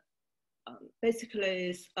basically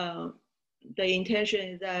is the intention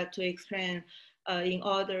is that to explain in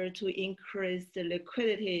order to increase the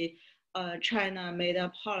liquidity, China made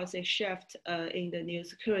a policy shift in the new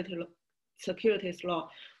securities law.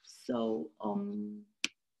 So can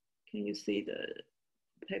you see the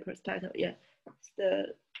paper's title? Yeah, it's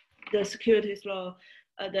the securities law,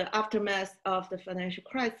 the aftermath of the financial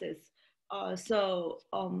crisis.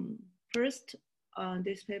 First,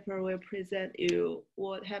 this paper will present you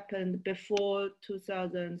what happened before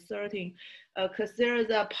 2013, because there is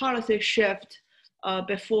a policy shift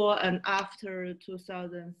before and after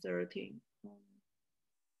 2013.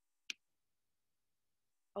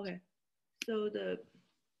 Okay, so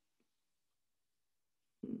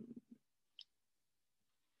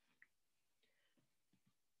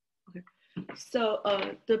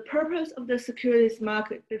the purpose of the securities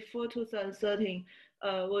market before 2013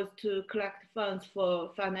 was to collect funds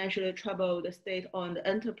for financially troubled state-owned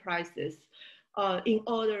enterprises in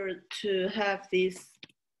order to have these.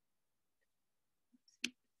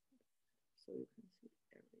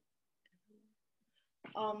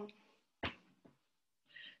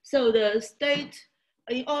 So the state,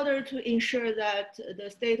 in order to ensure that the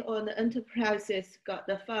state-owned enterprises got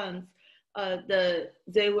the funds, the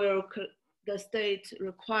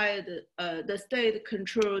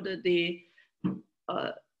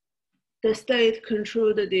state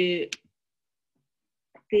controlled the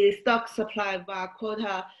stock supply via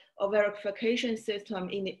quota or verification system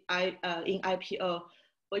in IPO,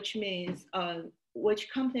 which means which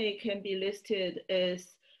company can be listed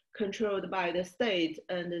is controlled by the state,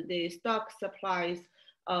 and the stock supplies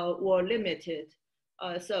were limited.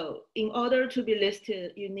 So in order to be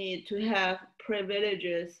listed, you need to have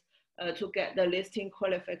privileges to get the listing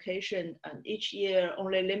qualification, and each year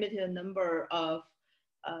only limited number of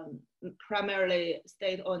primarily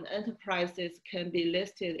state-owned enterprises can be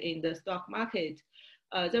listed in the stock market.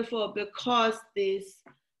 Therefore, because this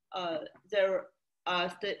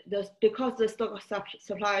because the stock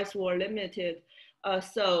supplies were limited,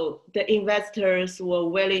 so the investors were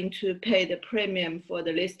willing to pay the premium for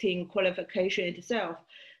the listing qualification itself,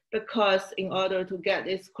 because in order to get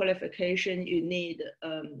this qualification, you need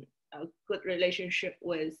a good relationship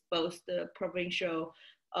with both the provincial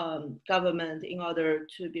government in order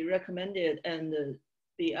to be recommended and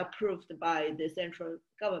be approved by the central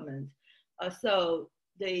government. So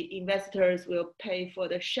the investors will pay for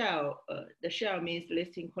the shell. The shell means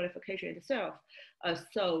listing qualification itself.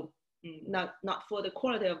 So not for the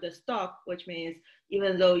quality of the stock, which means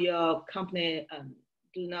even though your company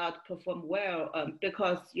do not perform well,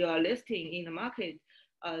 because you are listing in the market,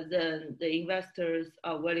 then the investors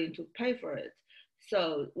are willing to pay for it.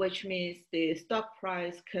 So which means the stock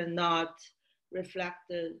price cannot reflect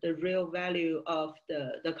the real value of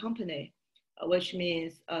the company, which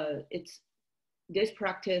means this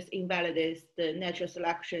practice invalidates the natural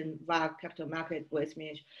selection via capital market, which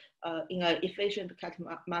means in an efficient capital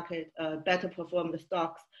market, better performed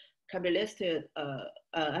stocks can be listed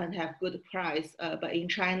and have good price. But in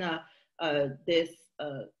China, this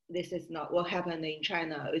is not what happened in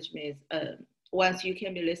China, which means once you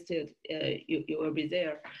can be listed, you will be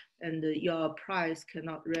there, and your price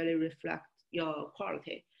cannot really reflect your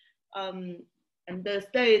quality. And the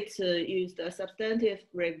state used a substantive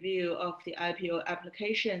review of the IPO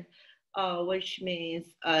application, which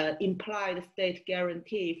means implied state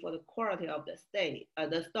guarantee for the quality of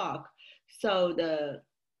the stock. So the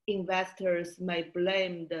investors may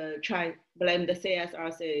blame the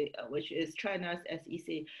CSRC, which is China's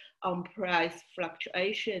SEC, on price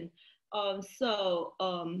fluctuation.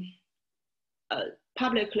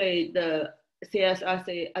 Publicly, the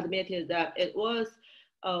CSRC admitted that it was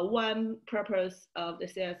one purpose of the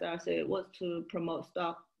CSRC was to promote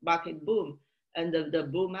stock market boom and the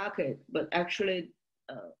bull market. But actually,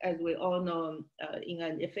 as we all know, in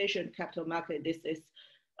an efficient capital market,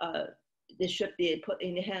 this should be put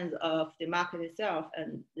in the hands of the market itself,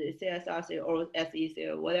 and the CSRC or SEC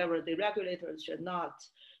or whatever, the regulators should not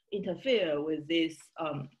interfere with these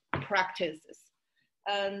practices.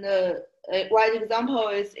 And one example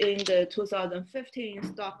is in the 2015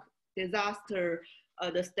 stock disaster,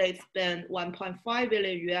 the state spent 1.5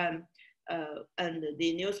 billion yuan, and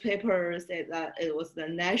the newspaper said that it was the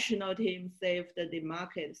national team saved the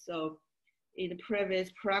market. So in the previous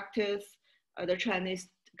practice, the Chinese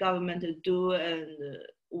government do and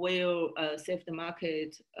will save the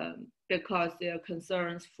market because there are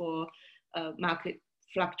concerns for market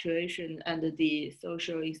fluctuation and the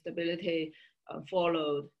social instability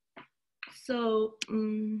followed. So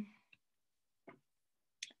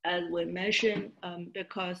as we mentioned,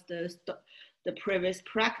 because the previous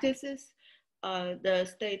practices, the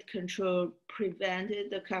state control prevented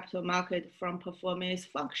the capital market from performing its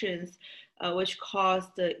functions, which caused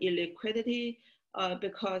the illiquidity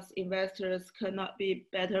because investors cannot be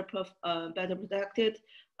better protected.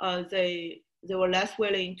 They were less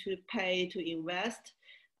willing to pay to invest.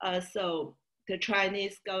 So the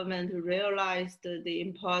Chinese government realized the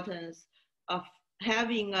importance of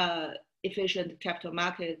having a efficient capital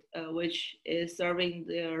market, which is serving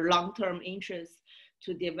their long-term interests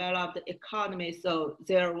to develop the economy. So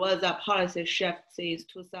there was a policy shift since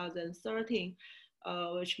 2013,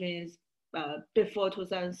 which means before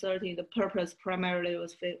 2013, the purpose primarily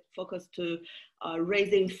was focused to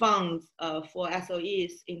raising funds for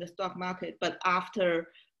SOEs in the stock market. But after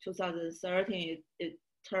 2013, it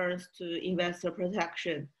turns to investor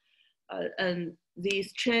protection. And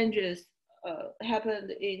these changes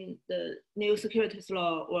happened in the new securities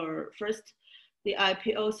law, where first the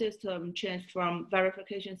IPO system changed from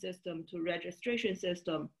verification system to registration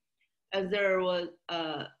system. And there was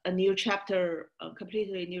a new chapter, a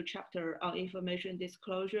completely new chapter on information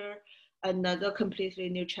disclosure, another completely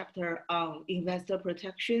new chapter on investor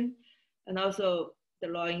protection. And also the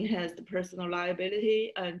law enhanced personal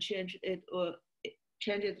liability and changed it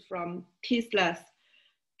from ceaseless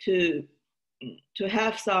to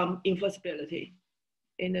have some enforceability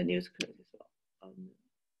in the new securities law.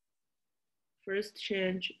 First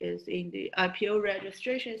change is in the IPO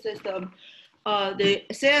registration system. The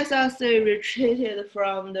CSRC retreated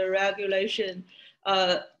from the regulation,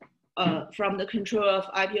 from the control of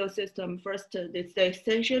IPO system, first the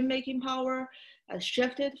decision-making power, has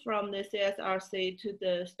shifted from the CSRC to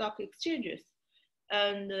the stock exchanges.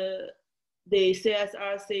 And the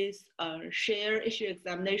CSRC's Share Issue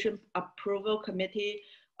Examination Approval Committee,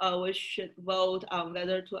 which should vote on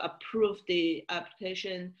whether to approve the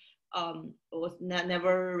application, was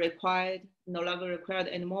never required, no longer required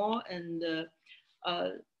anymore. And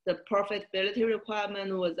the profitability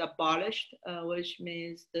requirement was abolished, which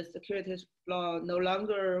means the securities law no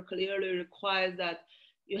longer clearly requires that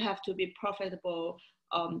you have to be profitable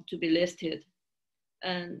to be listed,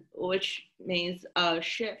 and which means a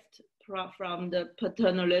shift from the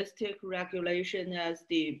paternalistic regulation, as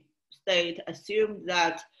the state assumed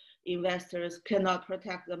that investors cannot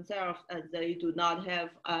protect themselves and they do not have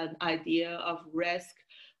an idea of risk.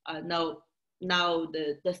 Now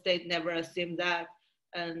the state never assumed that,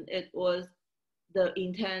 and it was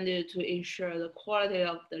intended to ensure the quality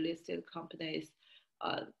of the listed companies.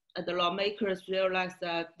 And the lawmakers realized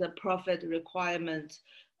that the profit requirement,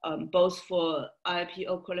 both for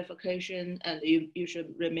IPO qualification and you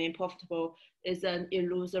should remain profitable, is an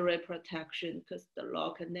illusory protection because the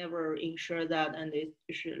law can never ensure that, and it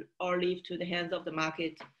should all leave to the hands of the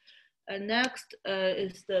market. And next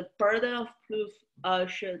is the burden of proof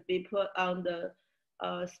should be put on the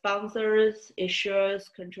sponsors,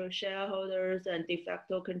 issuers, control shareholders, and de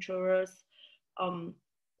facto controllers.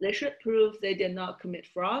 They should prove they did not commit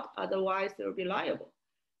fraud, otherwise they'll be liable.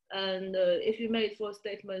 And if you made false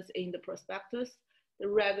statements in the prospectus, the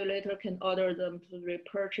regulator can order them to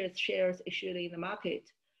repurchase shares issued in the market.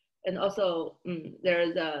 And also there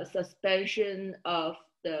is a suspension of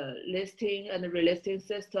the listing and the relisting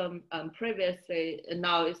system previously, and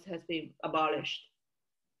now it has been abolished.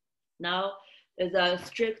 Now there's a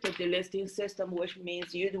strict delisting system, which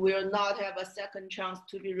means you will not have a second chance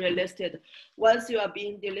to be relisted. Once you are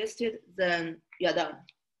being delisted, then you're done.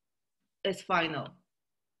 It's final.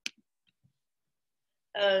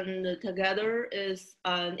 And together is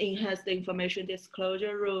an enhanced information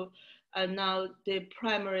disclosure rule. And now the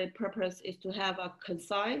primary purpose is to have a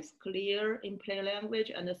concise, clear, in plain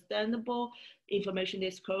language, understandable information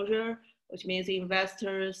disclosure, which means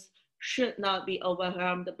investors should not be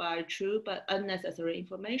overwhelmed by true but unnecessary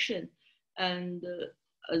information. And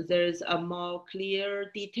there's a more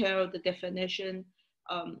clear, detailed definition,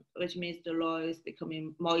 which means the law is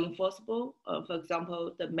becoming more enforceable. For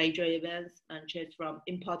example, the major events and change from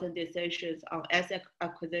important decisions on asset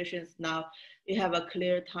acquisitions. Now you have a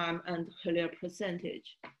clear time and clear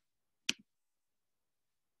percentage.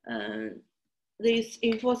 These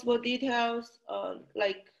enforceable details,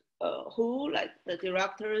 like the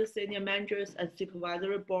directors, senior managers, and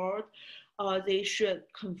supervisory board, they should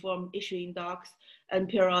conform issuing docs and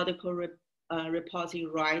periodical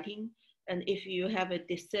reporting writing. And if you have a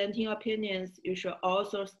dissenting opinions, you should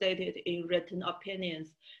also state it in written opinions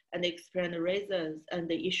and explain the reasons, and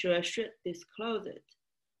the issuer should disclose it.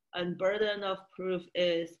 And burden of proof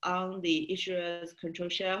is on the issuers, control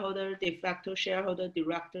shareholder, de facto shareholder,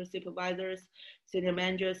 directors, supervisors, senior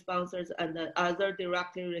managers, sponsors, and the other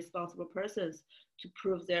directly responsible persons to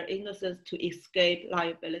prove their innocence to escape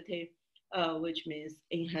liability, which means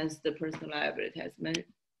enhance the personal liability,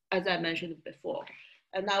 as I mentioned before.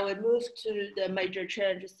 And now we move to the major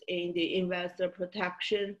changes in the investor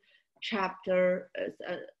protection chapter, as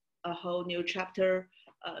a whole new chapter.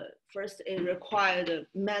 First, it required a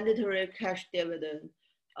mandatory cash dividend.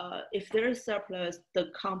 If there is surplus,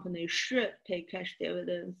 the company should pay cash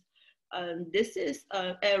dividends. This is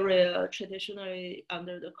an area traditionally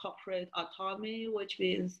under the corporate autonomy, which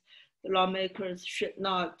means the lawmakers should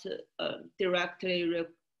not directly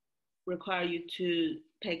require you to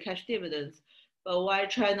pay cash dividends. But why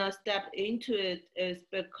China stepped into it is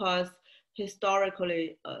because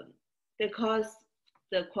historically, because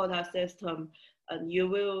the quota system, you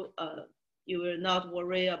will not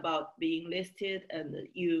worry about being listed, and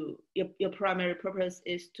your primary purpose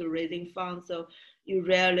is to raising funds, so you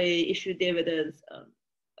rarely issue dividends.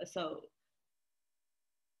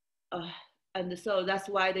 And so that's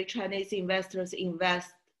why the Chinese investors invest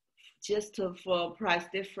just for price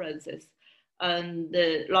differences. And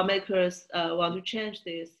the lawmakers want to change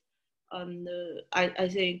this. And I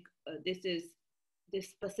think this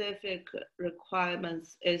specific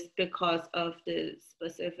requirements is because of the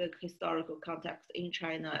specific historical context in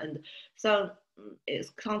China, and so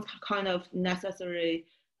it's kind of necessary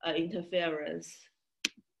interference.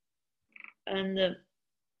 And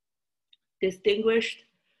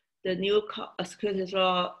the new securities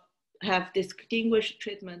law have distinguished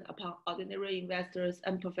treatment upon ordinary investors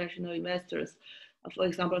and professional investors. For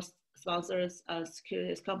example, sponsors,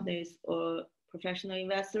 securities companies, or professional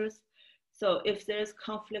investors. So if there's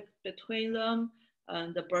conflict between them,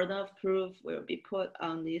 And the burden of proof will be put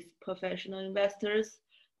on these professional investors.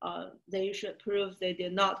 They should prove they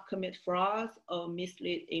did not commit fraud or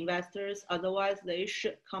mislead investors. Otherwise, they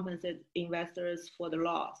should compensate investors for the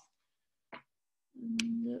loss.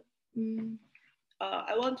 And,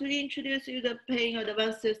 I want to introduce you the paying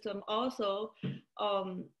advance system also.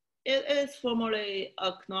 It is formally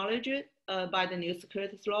acknowledged by the new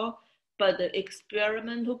securities law, but the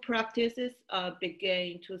experimental practices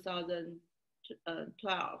began in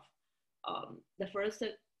 2012. The first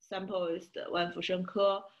sample is the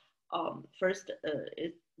Wanfushenke. First,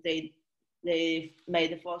 they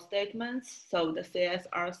made false statements, so the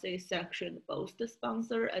CSRC sanctioned both the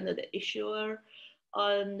sponsor and the issuer,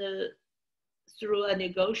 and through a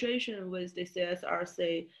negotiation with the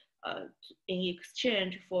CSRC in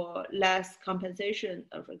exchange for less compensation.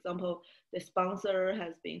 For example, the sponsor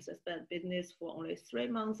has been suspended business for only 3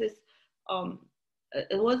 months. It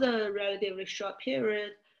was a relatively short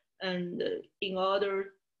period, and in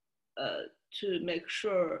order to make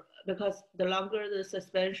sure, because the longer the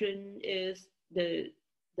suspension is, the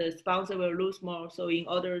sponsor will lose more. So in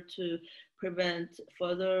order to prevent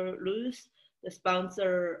further loss, the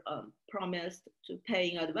sponsor promised to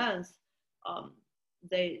pay in advance,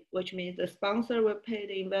 which means the sponsor will pay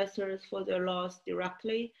the investors for their loss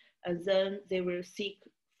directly, and then they will seek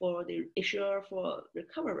for the issuer for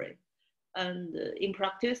recovery. And in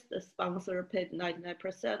practice, the sponsor paid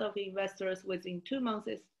 99% of investors within 2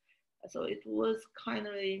 months. So it was kind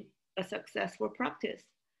of a successful practice.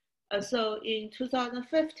 So in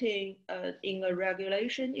 2015, in a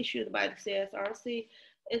regulation issued by the CSRC,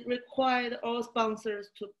 it required all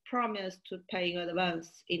sponsors to promise to pay in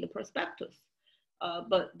advance in the prospectus.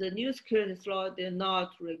 But the new securities law did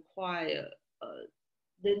not require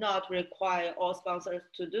all sponsors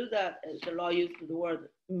to do that. The law used the word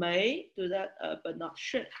may do that, but not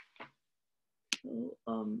should. So,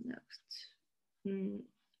 next.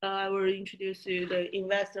 I will introduce you the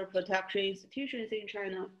investor protection institutions in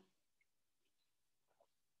China.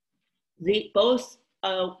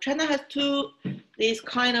 China has these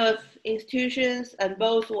kind of institutions, and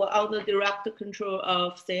both were under direct control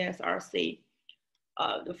of CSRC.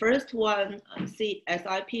 The first one,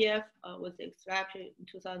 SIPF, was established in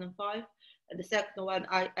 2005, and the second one,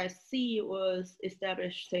 ISC, was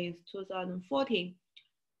established since 2014.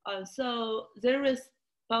 So their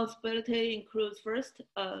responsibility includes first,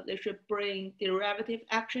 they should bring derivative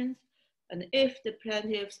actions, and if the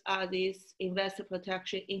plaintiffs are these investor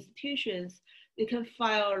protection institutions, they can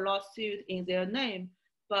file a lawsuit in their name,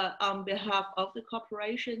 but on behalf of the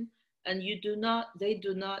corporation, and they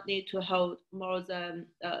do not need to hold more than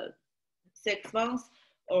 6 months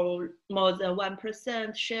or more than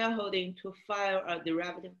 1% shareholding to file a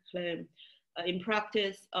derivative claim. In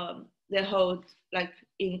practice, they hold, like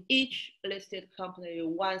in each listed company,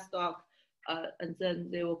 1 stock, and then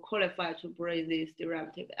they will qualify to bring these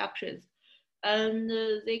derivative actions. And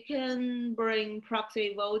they can bring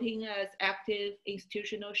proxy voting as active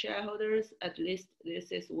institutional shareholders. At least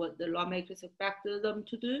this is what the lawmakers expected them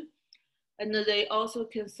to do. And they also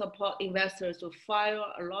can support investors to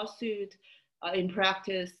file a lawsuit. In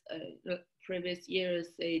practice, the previous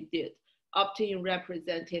years they did opt-in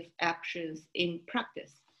representative actions in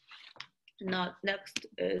practice. Now, next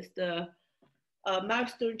is the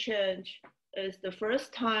milestone change. Is the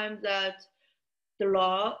first time that the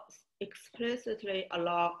law explicitly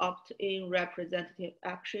allow opt-in representative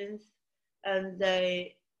actions, and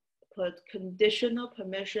they put conditional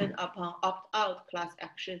permission upon opt-out class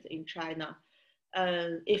actions in China.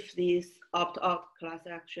 And if these opt-out class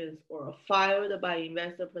actions were filed by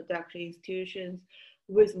investor protection institutions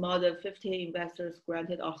with more than 50 investors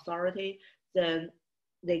granted authority, then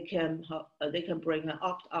they can bring an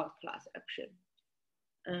opt-out class action.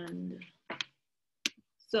 And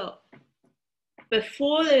so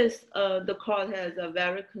before this, the court has a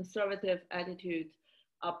very conservative attitude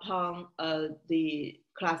upon the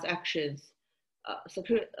class actions,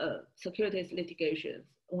 securities litigations.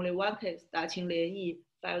 Only one case, Daqing Lianyi,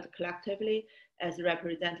 filed collectively as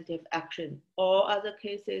representative action. All other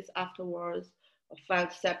cases afterwards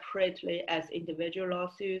filed separately as individual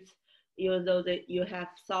lawsuits. Even though you have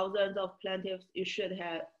thousands of plaintiffs,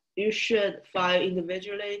 you should file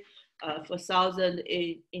individually for 1,000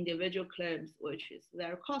 individual claims, which is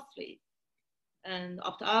very costly. And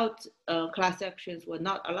opt-out class actions were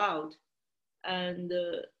not allowed. And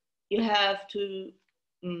you have to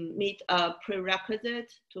meet a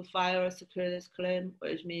prerequisite to file a securities claim,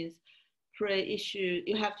 which means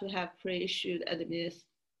you have to have pre-issued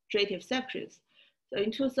administrative sanctions. So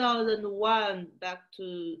in 2001, back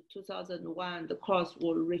to 2001, the courts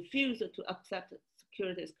will refuse to accept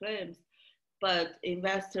securities claims but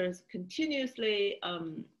investors continuously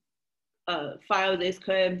file these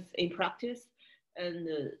claims in practice. And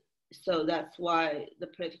so that's why the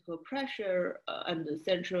political pressure and the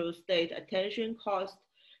central state attention caused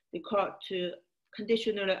the court to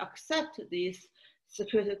conditionally accept these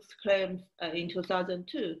securities claims in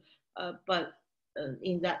 2002. But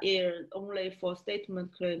in that year, only 4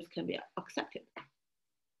 statement claims can be accepted.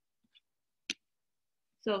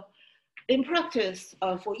 So in practice,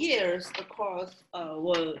 for years, the courts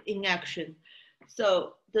were in action.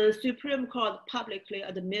 So the Supreme Court publicly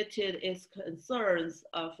admitted its concerns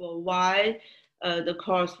for why the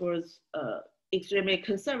court was extremely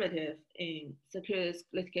conservative in securities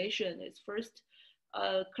litigation. Its first,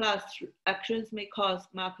 class actions may cause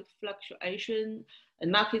market fluctuation,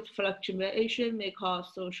 and market fluctuation may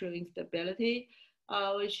cause social instability,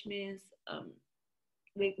 which means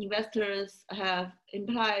the investors have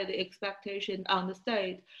implied the expectation on the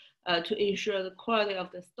state to ensure the quality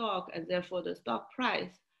of the stock and therefore the stock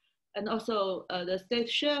price. And also the state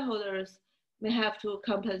shareholders may have to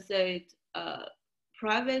compensate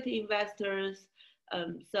private investors,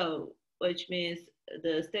 which means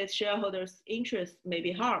the state shareholders' interests may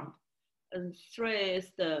be harmed. And 3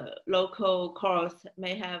 is the local courts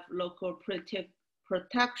may have local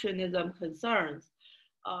protectionism concerns.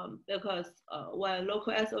 Because when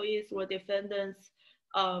local SOEs were defendants,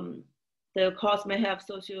 the courts may have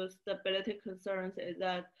social stability concerns. Is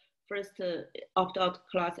that first, opt-out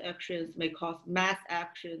class actions may cause mass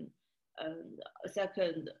action. And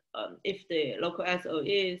second, if the local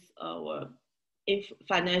SOEs were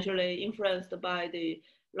financially influenced by the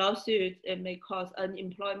lawsuit, it may cause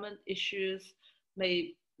unemployment issues,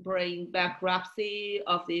 may bring bankruptcy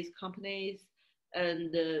of these companies,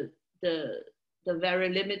 and the very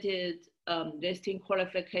limited listing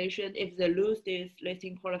qualification. If they lose this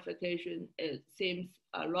listing qualification, it seems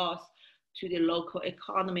a loss to the local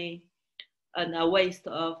economy and a waste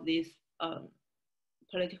of these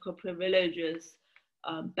political privileges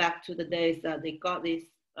back to the days that they got this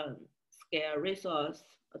scarce resource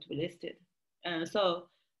to be listed. And so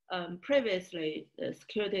previously, the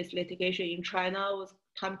securities litigation in China was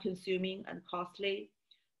time-consuming and costly.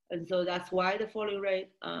 And so that's why the filing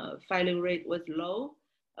rate was low,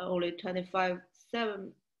 only 25%.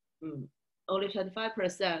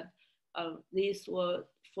 These were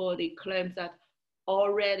for the claims that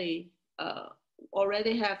already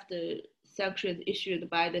have the sanctions issued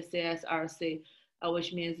by the CSRC,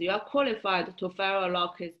 which means you are qualified to file a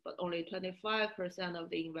law case, but only 25% of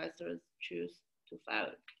the investors choose to file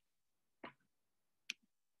it.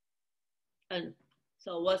 And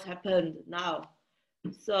so what's happened now?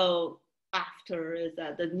 So after is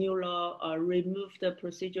that the new law removed the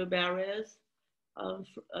procedural barriers.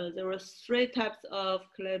 There were 3 types of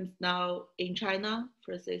claims now in China.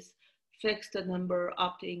 First is fixed number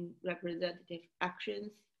opt-in representative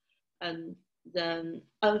actions, and then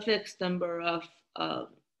unfixed number of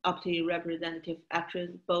opt-in representative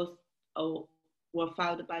actions. Both were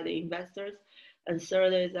filed by the investors. And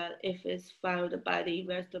third is that if it's filed by the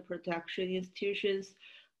investor protection institutions,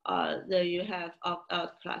 then you have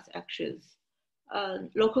opt-out class actions.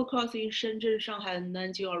 Local courts in Shenzhen, Shanghai, and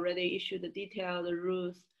Nanjing already issued the detailed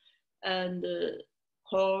rules and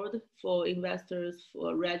called for investors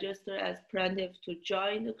to register as plaintiff to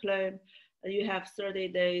join the claim. And you have 30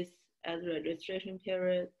 days as registration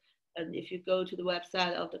period. And if you go to the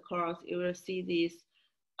website of the court, you will see these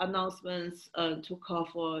announcements to call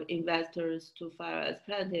for investors to file as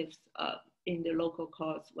plaintiffs in the local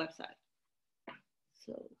court's website.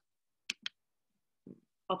 So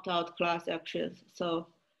opt-out class actions. So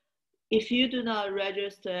if you do not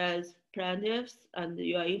register as plaintiffs and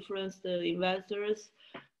you are influenced the investors,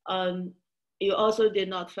 you also did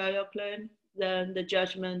not file your claim, then the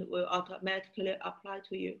judgment will automatically apply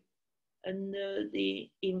to you. And the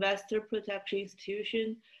investor protection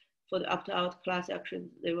institution for the opt-out class action,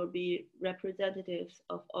 they will be representatives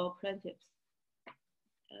of all plaintiffs.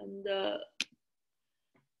 And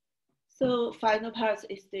so final part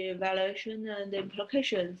is the evaluation and the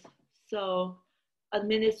implications. So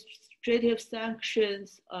administrative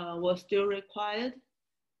sanctions were still required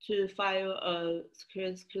to file a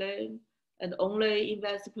securities claim, and only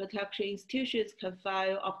investor protection institutions can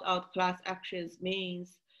file opt-out class actions,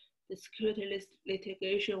 means the securities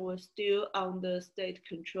litigation was still under state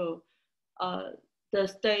control. The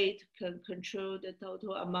state can control the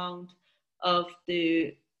total amount of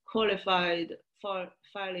the qualified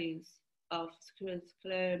filings of securities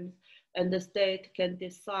claims, and the state can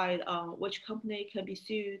decide on which company can be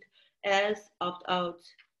sued as opt-out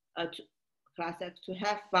class act to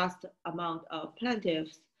have vast amount of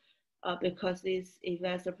plaintiffs. because these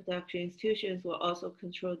investor protection institutions were also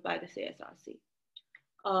controlled by the CSRC.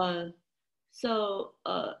 And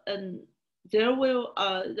there will,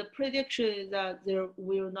 the prediction is that there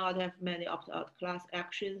will not have many opt-out class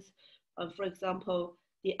actions. For example,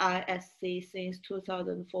 the ISC since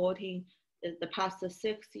 2014, the past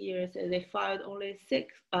 6 years, they filed only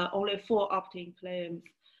 4 opt-in claims,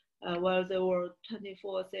 while there were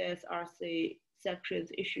 24 CSRC sections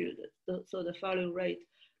issued. So the filing rate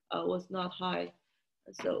was not high.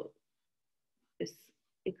 So it's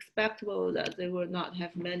expectable that they will not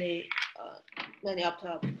have many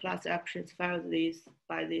opt-out class actions filed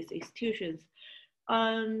by these institutions,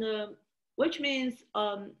 and which means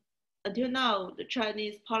until now the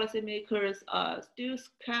Chinese policymakers are still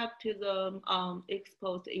skeptical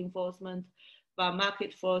exposed enforcement by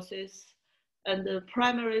market forces, and the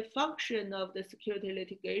primary function of the security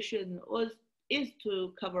litigation is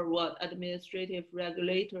to cover what administrative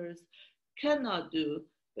regulators cannot do.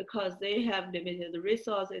 Because they have limited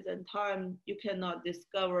resources and time, you cannot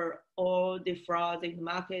discover all the frauds in the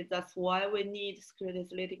market. That's why we need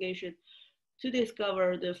securities litigation to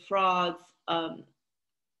discover the frauds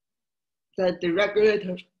that the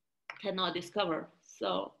regulators cannot discover.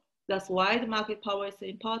 So that's why the market power is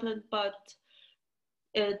important, but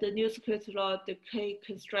the new securities law, the key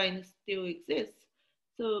constraint still exists.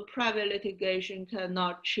 So private litigation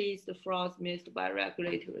cannot chase the frauds missed by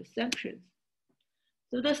regulatory sanctions.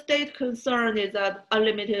 So the state concern is that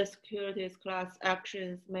unlimited securities class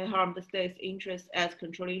actions may harm the state's interests as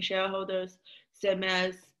controlling shareholders, same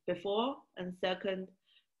as before. And second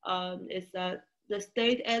is that the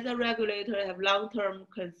state as a regulator have long-term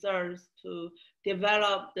concerns to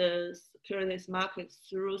develop the securities markets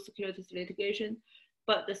through securities litigation,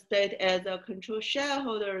 but the state as a control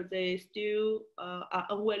shareholder, they still are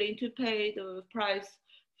unwilling to pay the price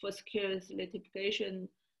for securities litigation.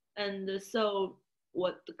 And so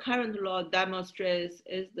what the current law demonstrates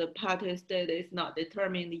is the party state is not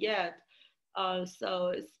determined yet.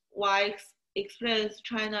 So it's why explains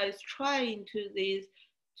China is trying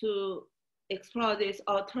to explore these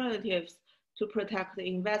alternatives to protect the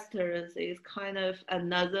investors. Is kind of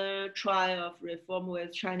another try of reform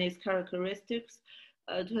with Chinese characteristics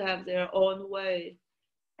to have their own way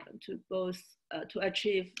to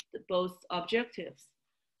achieve both objectives.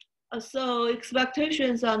 So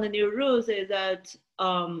expectations on the new rules is that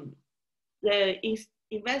the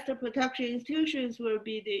investor protection institutions will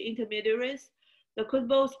be the intermediaries that could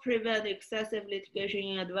both prevent excessive litigation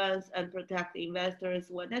in advance and protect investors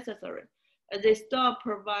when necessary. As they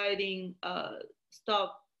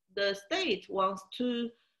the state wants to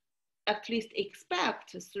at least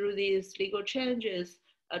expect through these legal changes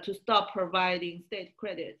to stop providing state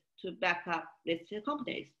credit to back up listed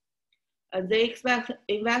companies. They expect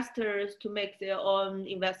investors to make their own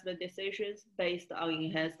investment decisions based on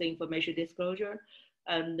enhanced information disclosure,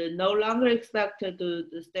 and no longer expect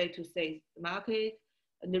the state to seize the market.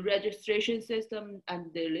 And the registration system and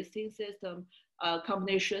the listing system,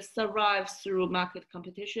 companies should survive through market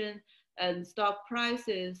competition, and stock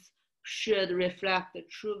prices should reflect the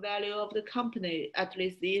true value of the company. At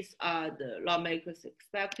least these are the lawmakers'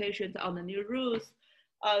 expectations on the new rules.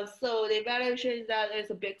 So the evaluation is that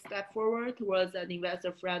it's a big step forward towards an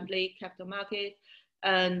investor-friendly capital market,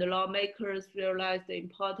 and the lawmakers realize the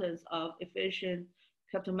importance of efficient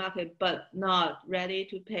capital market, but not ready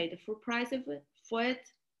to pay the full price for it.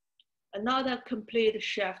 Another complete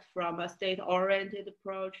shift from a state-oriented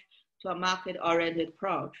approach to a market-oriented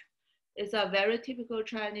approach. It's a very typical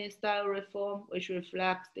Chinese style reform, which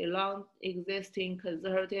reflects the long-existing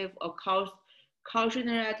conservative or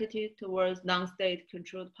cautionary attitude towards non-state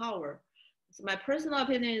controlled power. So my personal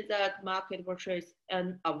opinion is that market portrays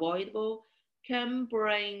unavoidable, can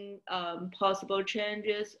bring possible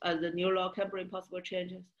changes, the new law can bring possible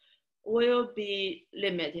changes, will be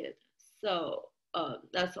limited. So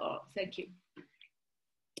that's all. Thank you.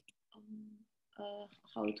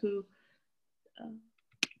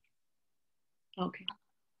 Okay.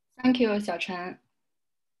 Thank you, Xiaochen.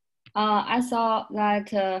 I saw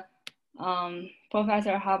that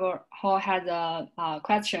Professor Hall has a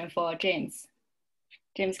question for James.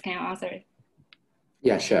 James, can you answer it?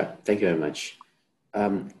 Yeah, sure. Thank you very much.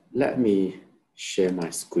 Let me share my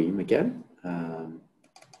screen again.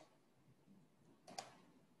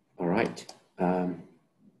 All right.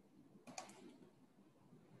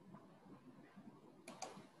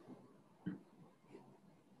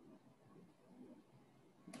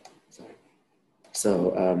 Sorry.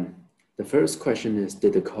 So the first question is,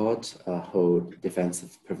 did the court hold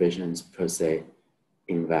defensive provisions per se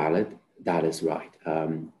invalid? That is right.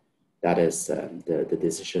 That is the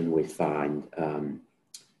decision we find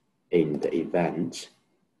in the event.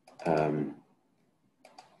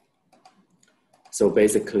 So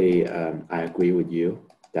basically, I agree with you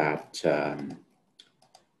that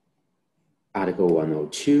Article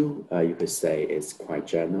 102, you could say, is quite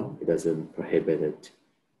general. It doesn't prohibit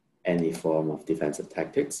any form of defensive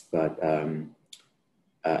tactics, but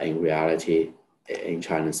in reality, in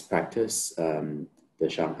China's practice, the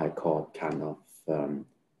Shanghai court kind of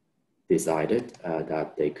decided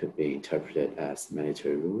that they could be interpreted as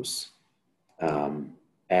military rules. And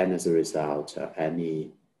as a result,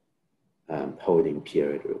 any holding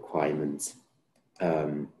period requirements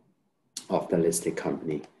of the listed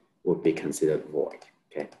company would be considered void.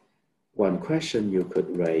 Okay. One question you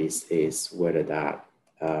could raise is whether that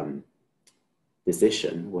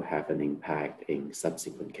decision will have an impact in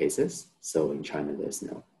subsequent cases. So in China, there's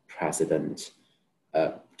no precedent.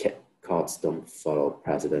 Courts don't follow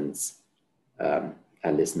precedents,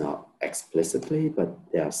 at least not explicitly, but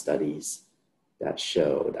there are studies that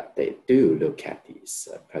show that they do look at these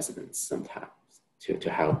precedents sometimes to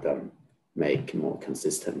help them make more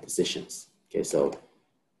consistent decisions. Okay, so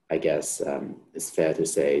I guess it's fair to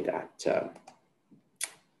say that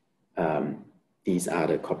these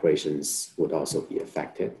other corporations would also be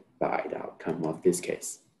affected by the outcome of this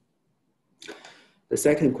case. The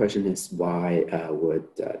second question is why would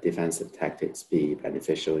defensive tactics be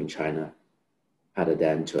beneficial in China other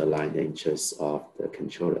than to align the interests of the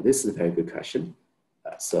controller? This is a very good question.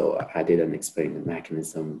 So I didn't explain the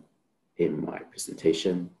mechanism in my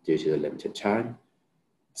presentation due to the limited time.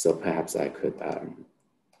 So perhaps I could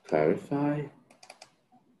clarify.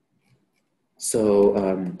 So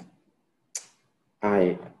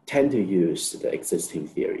I tend to use the existing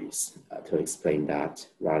theories to explain that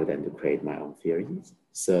rather than to create my own theories.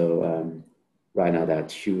 So right now there are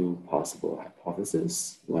two possible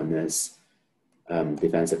hypotheses. One is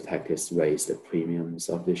defensive tactics raise the premiums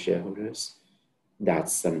of the shareholders.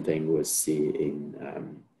 That's something we'll see in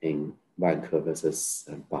Vanke versus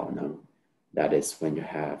Baoneng. That is when you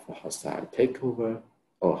have a hostile takeover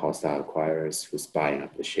or hostile acquirers who's buying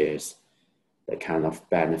up the shares, that kind of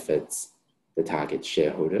benefits the target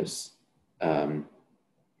shareholders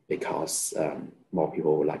because more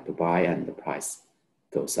people would like to buy and the price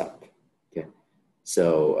goes up. Okay.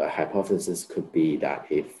 So a hypothesis could be that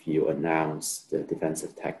if you announce the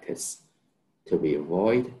defensive tactics to be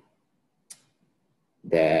void,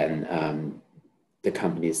 then the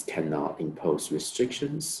companies cannot impose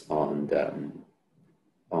restrictions on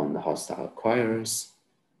the hostile acquirers,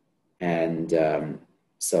 and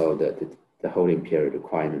so the holding period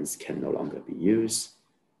requirements can no longer be used,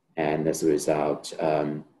 and as a result,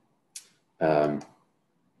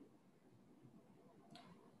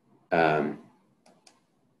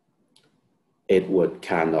 it would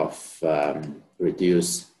kind of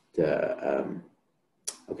reduce the.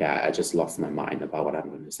 Okay, I just lost my mind about what I'm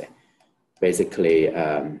going to say. Basically,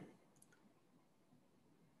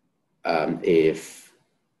 if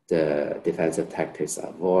the defensive tactics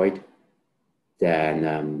are void,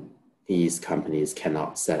 then these companies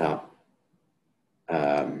cannot set up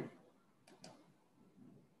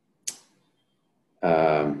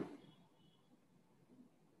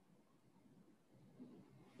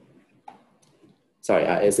sorry,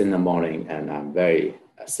 it's in the morning and I'm very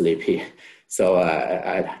sleepy. So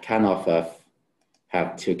I kind of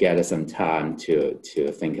have to get some time to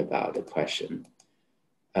think about the question.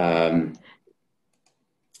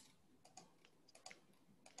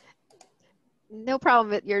 No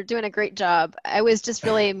problem. You're doing a great job. I was just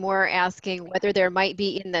really more asking whether there might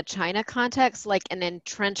be in the China context like an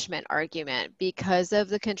entrenchment argument because of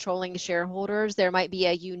the controlling shareholders. There might be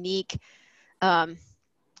a unique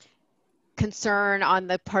concern on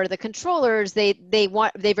the part of the controllers. They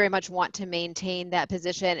very much want to maintain that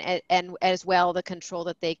position and as well the control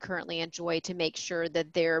that they currently enjoy to make sure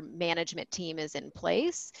that their management team is in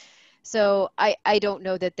place. So I don't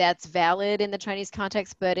know that that's valid in the Chinese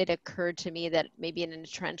context, but it occurred to me that maybe an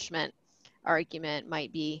entrenchment argument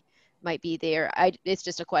might be there. It's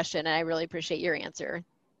just a question, and I really appreciate your answer.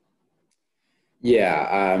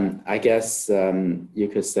 Yeah, I guess you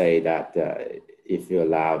could say that if you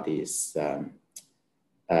allow these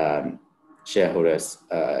shareholders,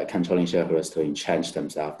 controlling shareholders to entrench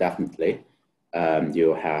themselves, definitely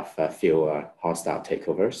you have fewer hostile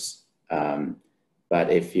takeovers. But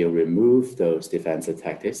if you remove those defensive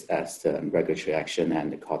tactics as the regulatory action and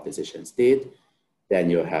the court decisions did, then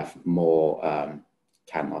you have more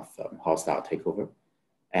kind of hostile takeover.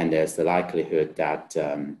 And there's the likelihood that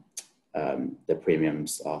the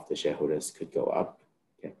premiums of the shareholders could go up.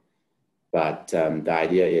 Okay? But the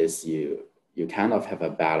idea is you kind of have a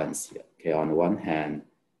balance here. Okay? On the one hand,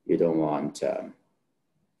 you don't want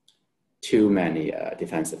too many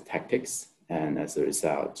defensive tactics, and as a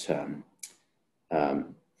result,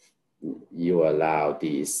 you allow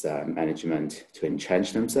these management to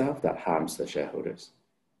entrench themselves. That harms the shareholders.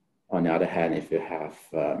 On the other hand, if you have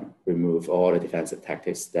removed all the defensive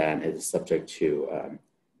tactics, then it is subject to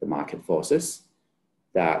the market forces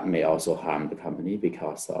that may also harm the company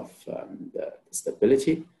because of the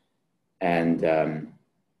stability. And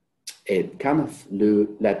it kind of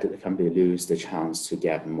let the company lose the chance to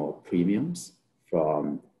get more premiums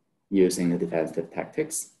from using the defensive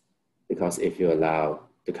tactics. Because if you allow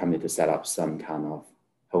the company to set up some kind of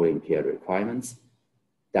holding period requirements,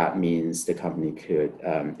 that means the company could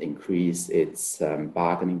increase its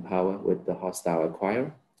bargaining power with the hostile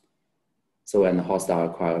acquirer. So when the hostile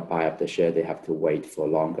acquirer buy up the share, they have to wait for a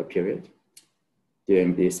longer period.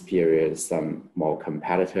 During this period, some more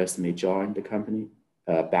competitors may join the company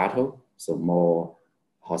battle. So more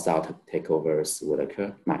hostile takeovers would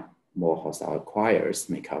occur. More hostile acquirers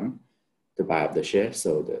may come to buy up the share.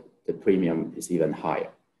 So the premium is even higher.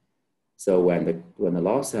 So when the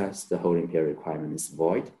law says the holding period requirement is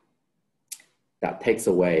void, that takes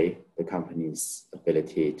away the company's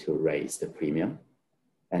ability to raise the premium,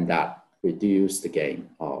 and that reduces the gain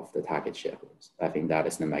of the target shareholders. I think that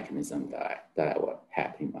is the mechanism that I will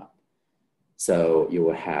have him up. So you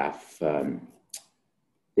will have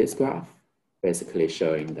this graph basically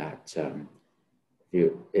showing that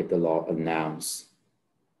if the law announces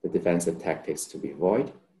the defensive tactics to be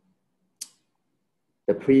void,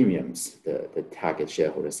 the premiums the target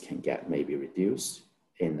shareholders can get may be reduced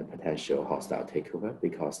in the potential hostile takeover,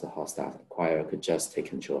 because the hostile acquirer could just take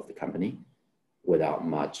control of the company without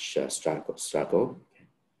much struggle.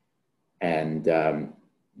 And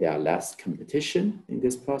there are less competition in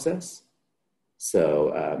this process.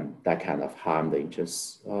 So that kind of harm the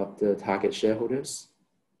interests of the target shareholders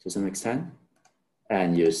to some extent.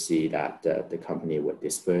 And you see that the company with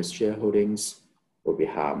dispersed shareholdings will be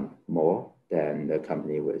harmed more than the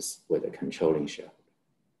company with a controlling shareholder.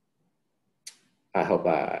 I hope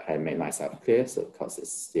I made myself clear, so because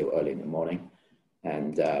it's still early in the morning,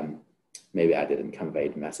 and maybe I didn't convey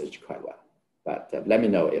the message quite well. But let me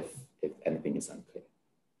know if anything is unclear.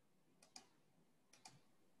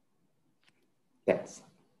 Thanks.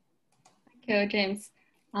 Thank you, James.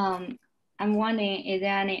 I'm wondering, is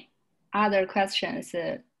there any other questions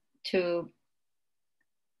to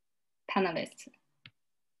panelists?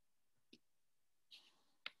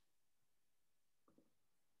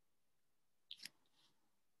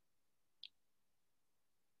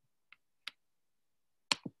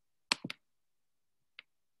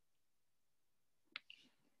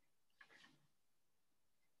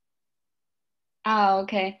 Oh,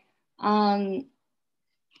 okay.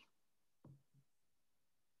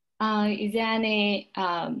 Is there any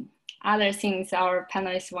other things our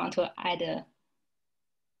panelists want to add?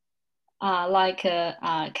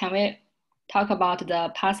 Can we talk about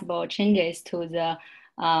the possible changes to the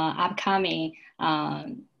upcoming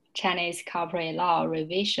Chinese corporate law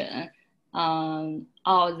revision,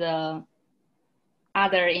 or the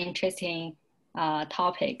other interesting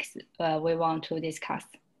topics we want to discuss?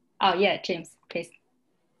 Oh yeah, James, please.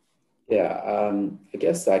 Yeah, I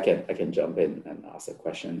guess I can jump in and ask a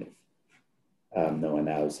question if no one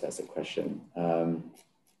else has a question.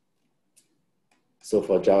 So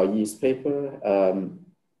for Zhaoyi's paper,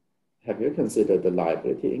 have you considered the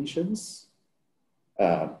liability insurance?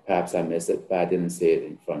 Perhaps I missed it, but I didn't see it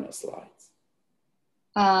in front of the slides.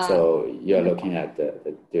 So you're looking at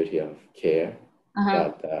the duty of care,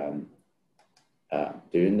 but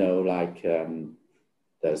do you know, like,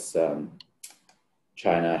 does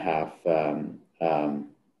China have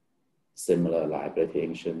similar liability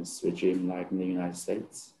insurance regime like in the United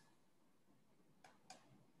States?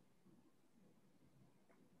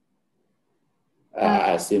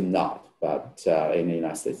 I assume not, but in the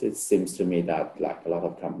United States, it seems to me that like a lot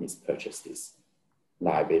of companies purchase this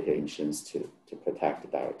liability insurance to protect the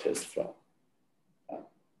directors from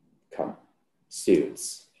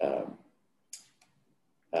suits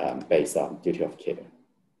based on duty of care.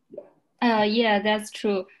 Yeah, that's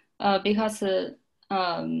true. Because in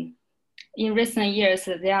recent years,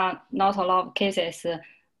 there are not a lot of cases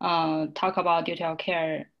talk about duty of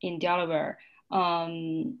care in Delaware.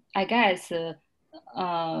 I guess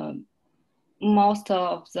most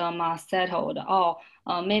of them are settled, or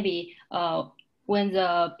maybe when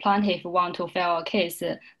the plaintiff want to file a case,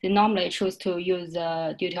 they normally choose to use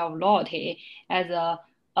the duty of loyalty, as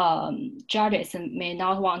judges may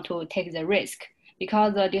not want to take the risk,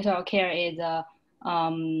 because the duty of care is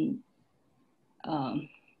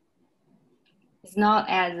it's not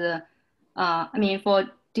as I mean, for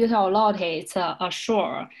duty of loyalty, it's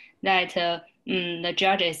assured that the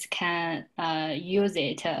judges can use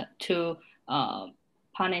it to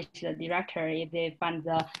punish the director if they find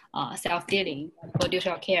the self-dealing for duty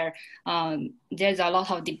of care. There's a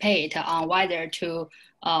lot of debate on whether to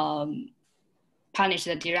punish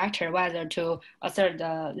the director, whether to assert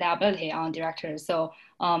the liability on director. So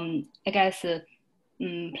I guess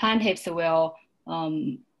plaintiffs will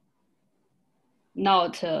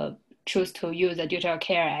not choose to use the duty of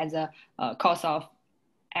care as a cause of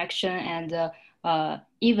action, and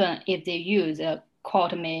even if they use, a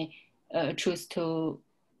court may choose to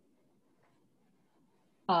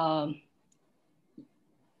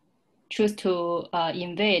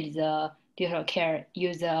invade the duty of care,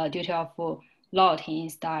 use the duty of loyalty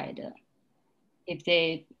instead, if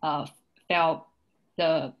they fail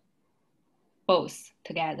the both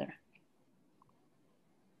together.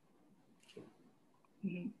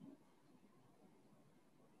 Mm-hmm.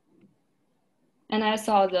 And I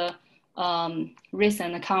saw the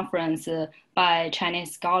recent conference by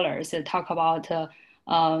Chinese scholars talk about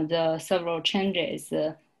the several changes,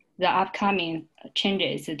 the upcoming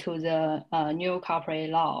changes to the new corporate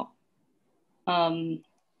law.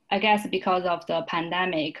 I guess because of the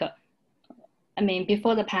pandemic, I mean,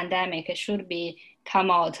 before the pandemic, it should be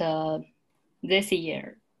come out this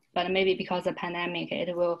year, but maybe because of the pandemic,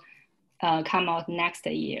 it will come out next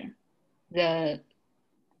year.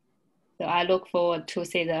 So I look forward to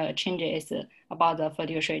see the changes about the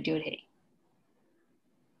fiduciary duty.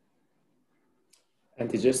 And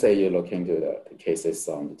did you say you're looking into the cases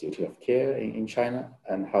on the duty of care in China,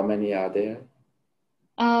 and how many are there?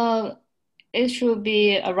 It should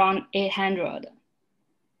be around 800.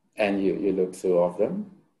 And you look through all of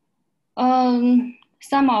them?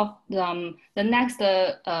 Some of them. The next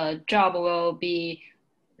job will be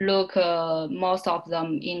look most of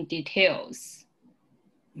them in details.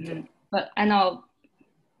 Okay. But I know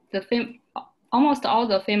almost all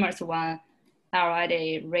the famous ones I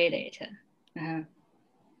already read it.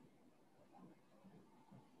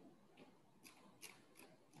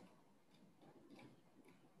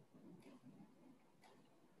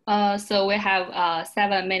 So we have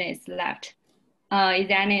 7 minutes left. Is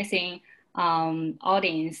there anything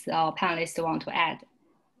audience or panelists want to add?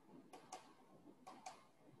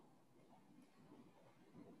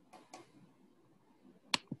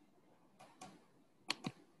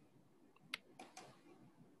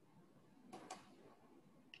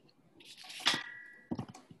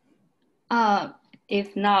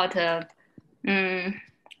 If not,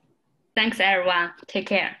 thanks everyone. Take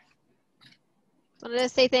care. I wanted to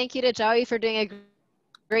say thank you to Zhaoyi for doing a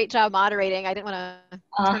great job moderating. I didn't want to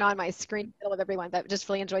turn on my screen in the middle of everyone, but just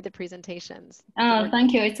really enjoyed the presentations.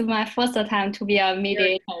 Thank you. It's my first time to be a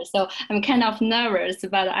mediator, so I'm kind of nervous,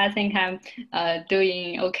 but I think I'm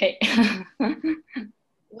doing okay.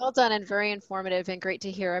 Well done and very informative, and great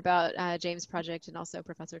to hear about James' project and also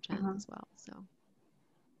Professor Chen as well. So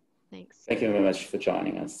thanks. Thank you very much for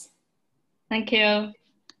joining us. Thank you.